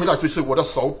手我推来推去，我的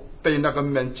手被那个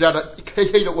门夹的黑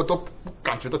黑的，我都不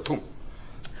感觉到痛。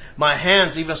 My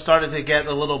hands even started to get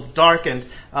a little darkened,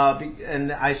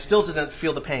 and I still didn't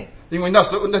feel the pain. 因为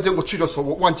那天我去的时候，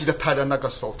我忘记了戴的那个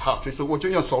手套，所以说我就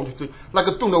用手去那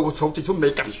个动了，我手就没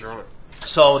感觉了。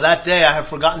 So that day I had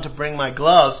forgotten to bring my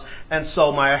gloves, and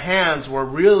so my hands were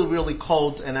really, really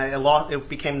cold, and it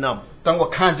became numb. 当我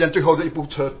看见最后的一部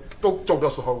车都走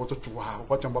的时候，我说主啊，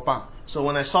我怎么办？ So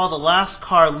when I saw the last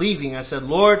car leaving, I said,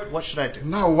 Lord, what should I do?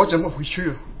 那我怎么回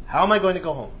去？ How am I going to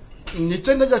go home? 你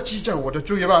真的要记着我的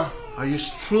罪吧？ Are you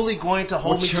truly going to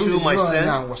我 hold me 求 to 你 my 原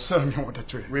sin? 谅我，赦免我的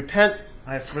罪。 Repent.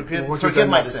 I 我就在 forgive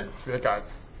那 my 里 sin. 悔改。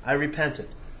 I repented.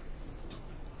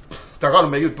 祷告了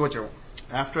没有多久，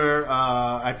 After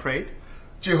I prayed,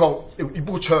 最后有一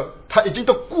部车，它已经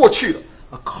都过去了，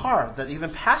 a car that even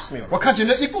passed me 我 already. 看见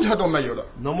连一部车都没有了。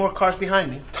 No more cars behind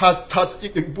me. 它一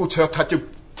部车，它就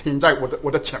停在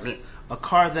我的前面， A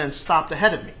car then stopped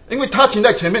ahead of me. 因为它停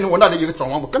在前面，我那里有个转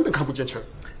弯，我根本看不见车。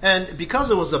 And because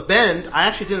it was a bend, I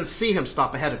actually didn't see him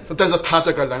stop ahead of me. 但是他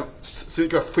这个人是一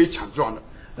个非常壮的，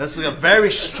 This is a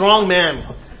very strong man.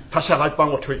 他下来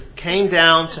帮我推， Came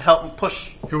down to help me push,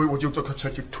 因为我就这个车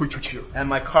就推出去了。 and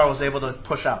my car was able to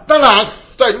push out. 当然，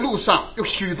在路上有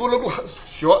许多的路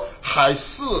雪还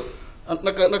是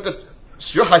那个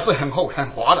雪还是很厚很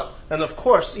滑的。 And of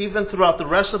course, even throughout the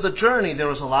rest of the journey, there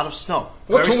was a lot of snow.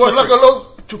 我 Very 从我那个 slippery. 路，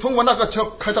就从我那个车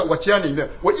开到我家里面，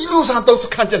我一路上都是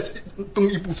看见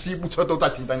东一部西一部车都在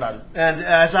停在那里。 And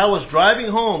as I was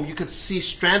driving home, you could see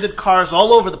stranded cars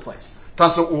all over the place. 但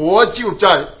是我就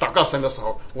在祷告神的时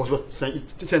候，我说神，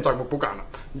现在我不敢了，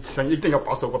神一定要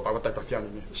保守我，把我带到家里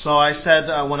面。 So I said,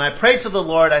 when I prayed to the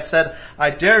Lord, I said,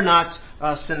 I dare not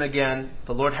sin again.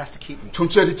 The Lord has to keep me. 从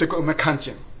这里这个我们看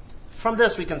见， From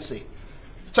this, we can see.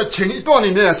 在前一段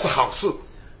里面是好事，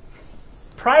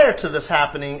 Prior to this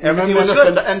happening, 我们 everything 没 was 有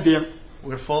神的 good. 恩典，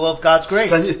 We're full of God's 神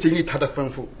grace. 也经历他的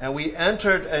吩咐。 And we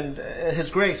entered and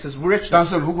His grace, His 但 richness.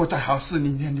 是如果在好事里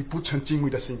面你不存敬畏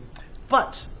的心，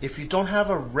 But if you don't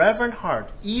have a reverent heart,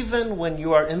 even when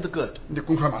you are in the good, 你的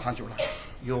功课马上就来。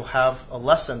 you'll have a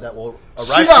lesson that will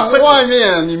虽 arrive 然 too 外 quickly.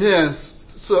 面里面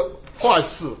是坏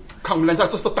事，看我们人家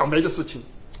这是倒霉的事情，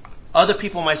 Other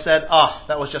people might say,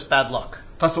 that was just bad luck.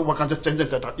 但是我感觉真正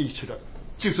得到益处的，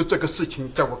就是这个事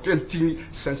情叫我更经历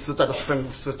神实在的吩咐，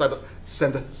实在的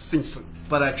神的心思。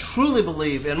 But I truly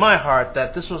believe in my heart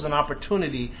that this was an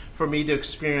opportunity for me to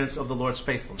experience of the Lord's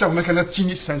叫 faithfulness. 我们可能经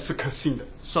历神是可信的，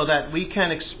 So that we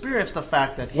can experience the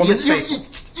fact that 我 He 们 is 又 faithful.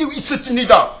 又一次经历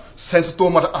到神是多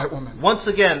么的爱我们。 Once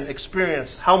again,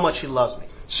 experience how much He loves me.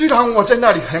 虽然我在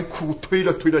那里很苦，推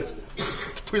了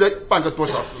半个多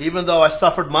小时。 Even though I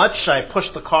suffered much, I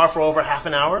pushed the car for over half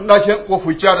an hour. 那天我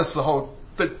回家的时候，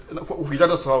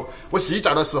我洗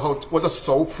澡的时候，我的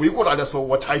手回过来的时候，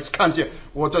我才看见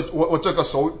我这个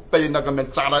手被那个门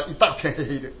扎了一大片黑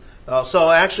黑的。 So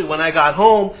actually, when I got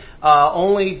home,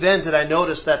 only then did I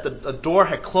notice that the door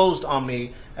had closed on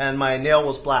me and my nail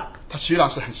was black. 它虽然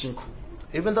是很辛苦，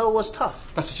 Even though it was tough,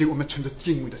 但是其实我们存着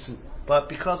敬畏的心， but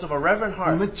because of a reverent 我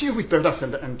heart, 们就会得到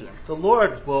神的恩典。 the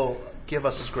Lord will give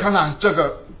us His 当 grace. 然，这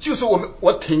个就是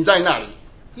我停在那里，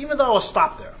 Even though I was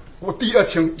stopped there, 我第二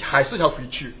天还是要回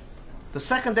去。 the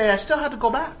second day I still had to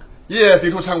go back. 比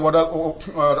如像我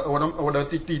的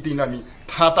弟弟那里，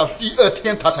他到第二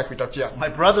天他才回到家， My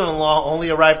brother-in-law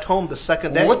only arrived home the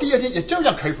second day, 我第二天也照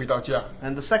样可以回到家。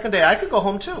 and the second day I could go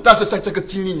home too. 但是在这个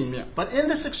经历里面， But in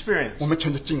this experience, 我们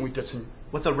存着敬畏的心，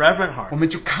 with a reverent 我 heart, 们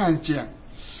就看见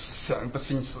神的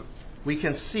心思， we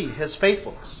can see His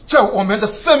faithfulness. 在我们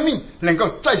的生命能够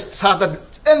在他的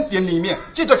恩典里面，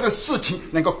借这个事情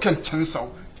能够更成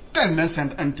熟，更能神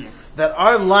的恩典。 That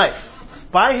our life,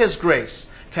 by His grace,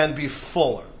 can be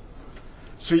fuller.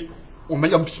 所以我们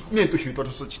要面对许多的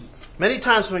事情。 Many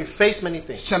times when we face many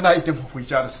things, 像那一天我回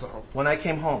家的时候， when I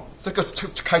came home, 这个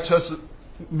开车是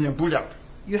免不了的，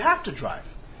 you have to drive.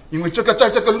 因为在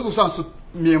这个路上是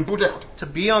免不了的。 To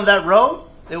be on that road,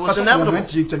 it 他 was 说我们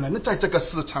inevitable. 只能在这个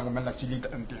市场，我们来经历的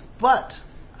恩典。 But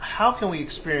how can we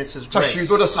experience His 在 grace 许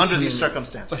多的事 under 情里 these 面，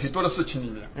在 circumstances? 许多的事情里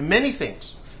面， In many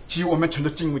things, 只有我们存着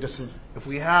敬畏的心， if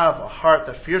we have a heart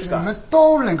that fears 我 God, 们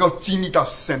都能够经历到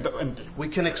神的恩典， we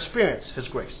can experience His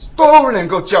grace. 都能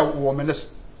够叫我们的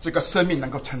这个生命能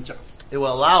够成长。 It will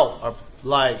allow our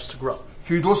lives to grow.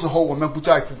 许多时候我们不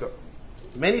在乎的，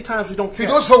 Many times we don't 许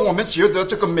多 care. 时候我们觉得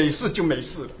这个没事就没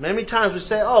事了， Many times we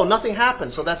say, oh, nothing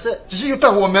happened, so that's it. 只有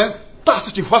当我们大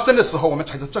事情发生的时候，我们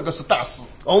才知道这个是大事。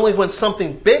 Only when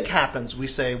something big happens, we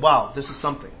say, wow, this is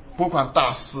something. 不管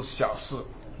大事小事，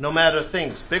 no matter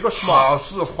things, big or 好 small,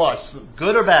 事坏事，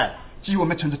 good or bad, 基于我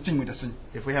们存着敬畏的心，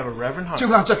 if we have a reverent 就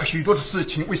heart, 让这个许多的事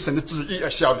情为神的旨意而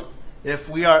效力， if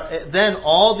we are, then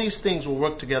all these things will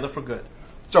work together for good,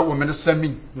 叫我们的生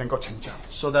命能够成长。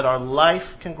 so that our life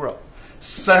can grow.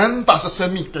 神把这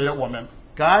生命给了我们，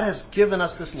 God has given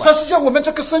us this 他 life 是要我们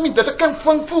这个生命得到更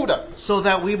丰富的。 so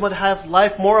that we would have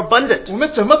life more abundant. 我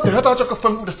们怎么得到这个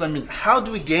丰富的生命？ How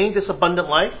do we gain this abundant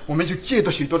life? 我们就借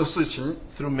着许多的事情，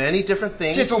 Through many different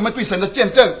借 things, 着我们对神的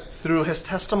见证， through His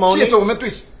借 testimony, 着我们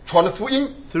对传的福音，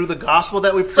 through the gospel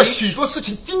that we 在 preach, 许多事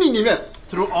情经历里面，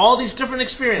 through all these different 也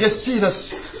experiences, 借着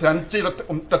神，借着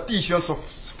我们的弟兄所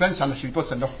分享的许多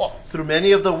神的话， through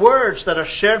many of the words that are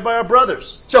shared by our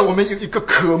brothers. 叫我们有一个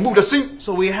渴慕的心。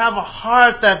 So we have a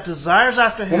heart that desires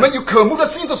after 我 Him. 们有渴慕的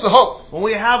心的时候， When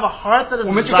we have a heart that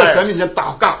我 is 们就在神 desired, 面前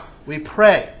祷告， we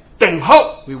pray, 等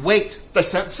候， we wait, 在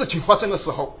事情发生的时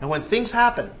候， and when things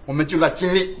happen, 我们就来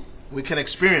经历。 we can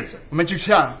experience it. 我们就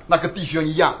像那个弟兄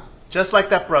一样， Just like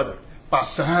that brother, 把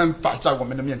神摆在我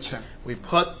们的面前。 we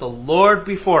put the Lord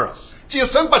before us. 只有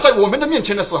神摆在我们的面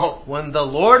前的时候， When the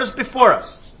Lord is before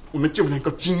us, 我们就能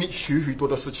够经历许多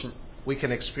的事情， we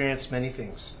can experience many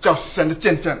things. 叫神的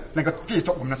见证能够借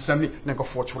着我们的生命能够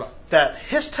活出来。 That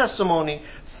His testimony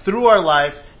through our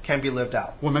life can be lived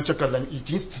out. 我们这个人已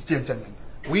经是见证人了，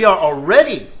 We are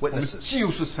already 我们 witnesses. 就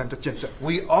是神的见证。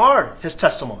 We are His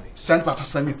testimony. 神把他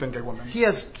生命分给我们， He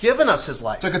has given us His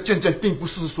life. 这个见证并不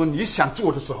是说你想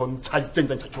做的时候你才见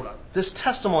证才出来， This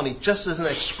testimony just isn't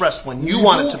expressed when 你 you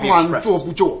want 不 it to be 管做 expressed.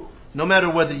 不做， No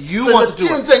matter whether you 神 want 的 to do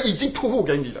见 it, 证已经托付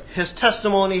给你了， His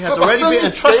testimony has 他把 already 生 been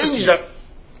命 entrusted 给 to 你 you. 了，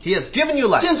 He has given you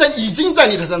life. 见证已经在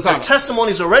你的身 The 上了。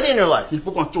 testimony is already in your life. 你不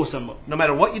管做什么， No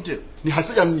matter what you do, 你还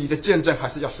是要你的见证，还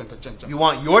是要神的见证。 you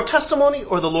want your testimony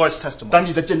or the Lord's testimony. 当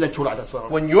你的见证出来的时候，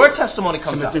 When your testimony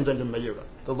神 comes 的见 out, 证就没有了。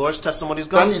 the Lord's testimony is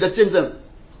当 gone. 你的见证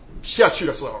下去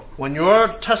的时候， When your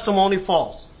testimony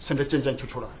falls, 神的见证就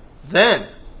出来， then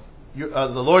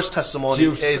the Lord's testimony 只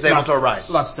有 is able to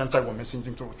arise. 让神在我们心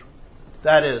中做主。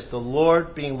 That is the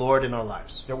Lord being Lord in our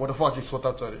lives. 我的话就说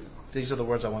到这里， These are the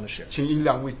words I want to share. 请一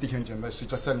两位弟兄姐妹随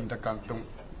着圣灵的感动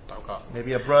祷告。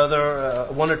 Maybe a brother,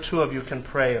 one or two of you can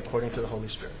pray according to the Holy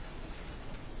Spirit.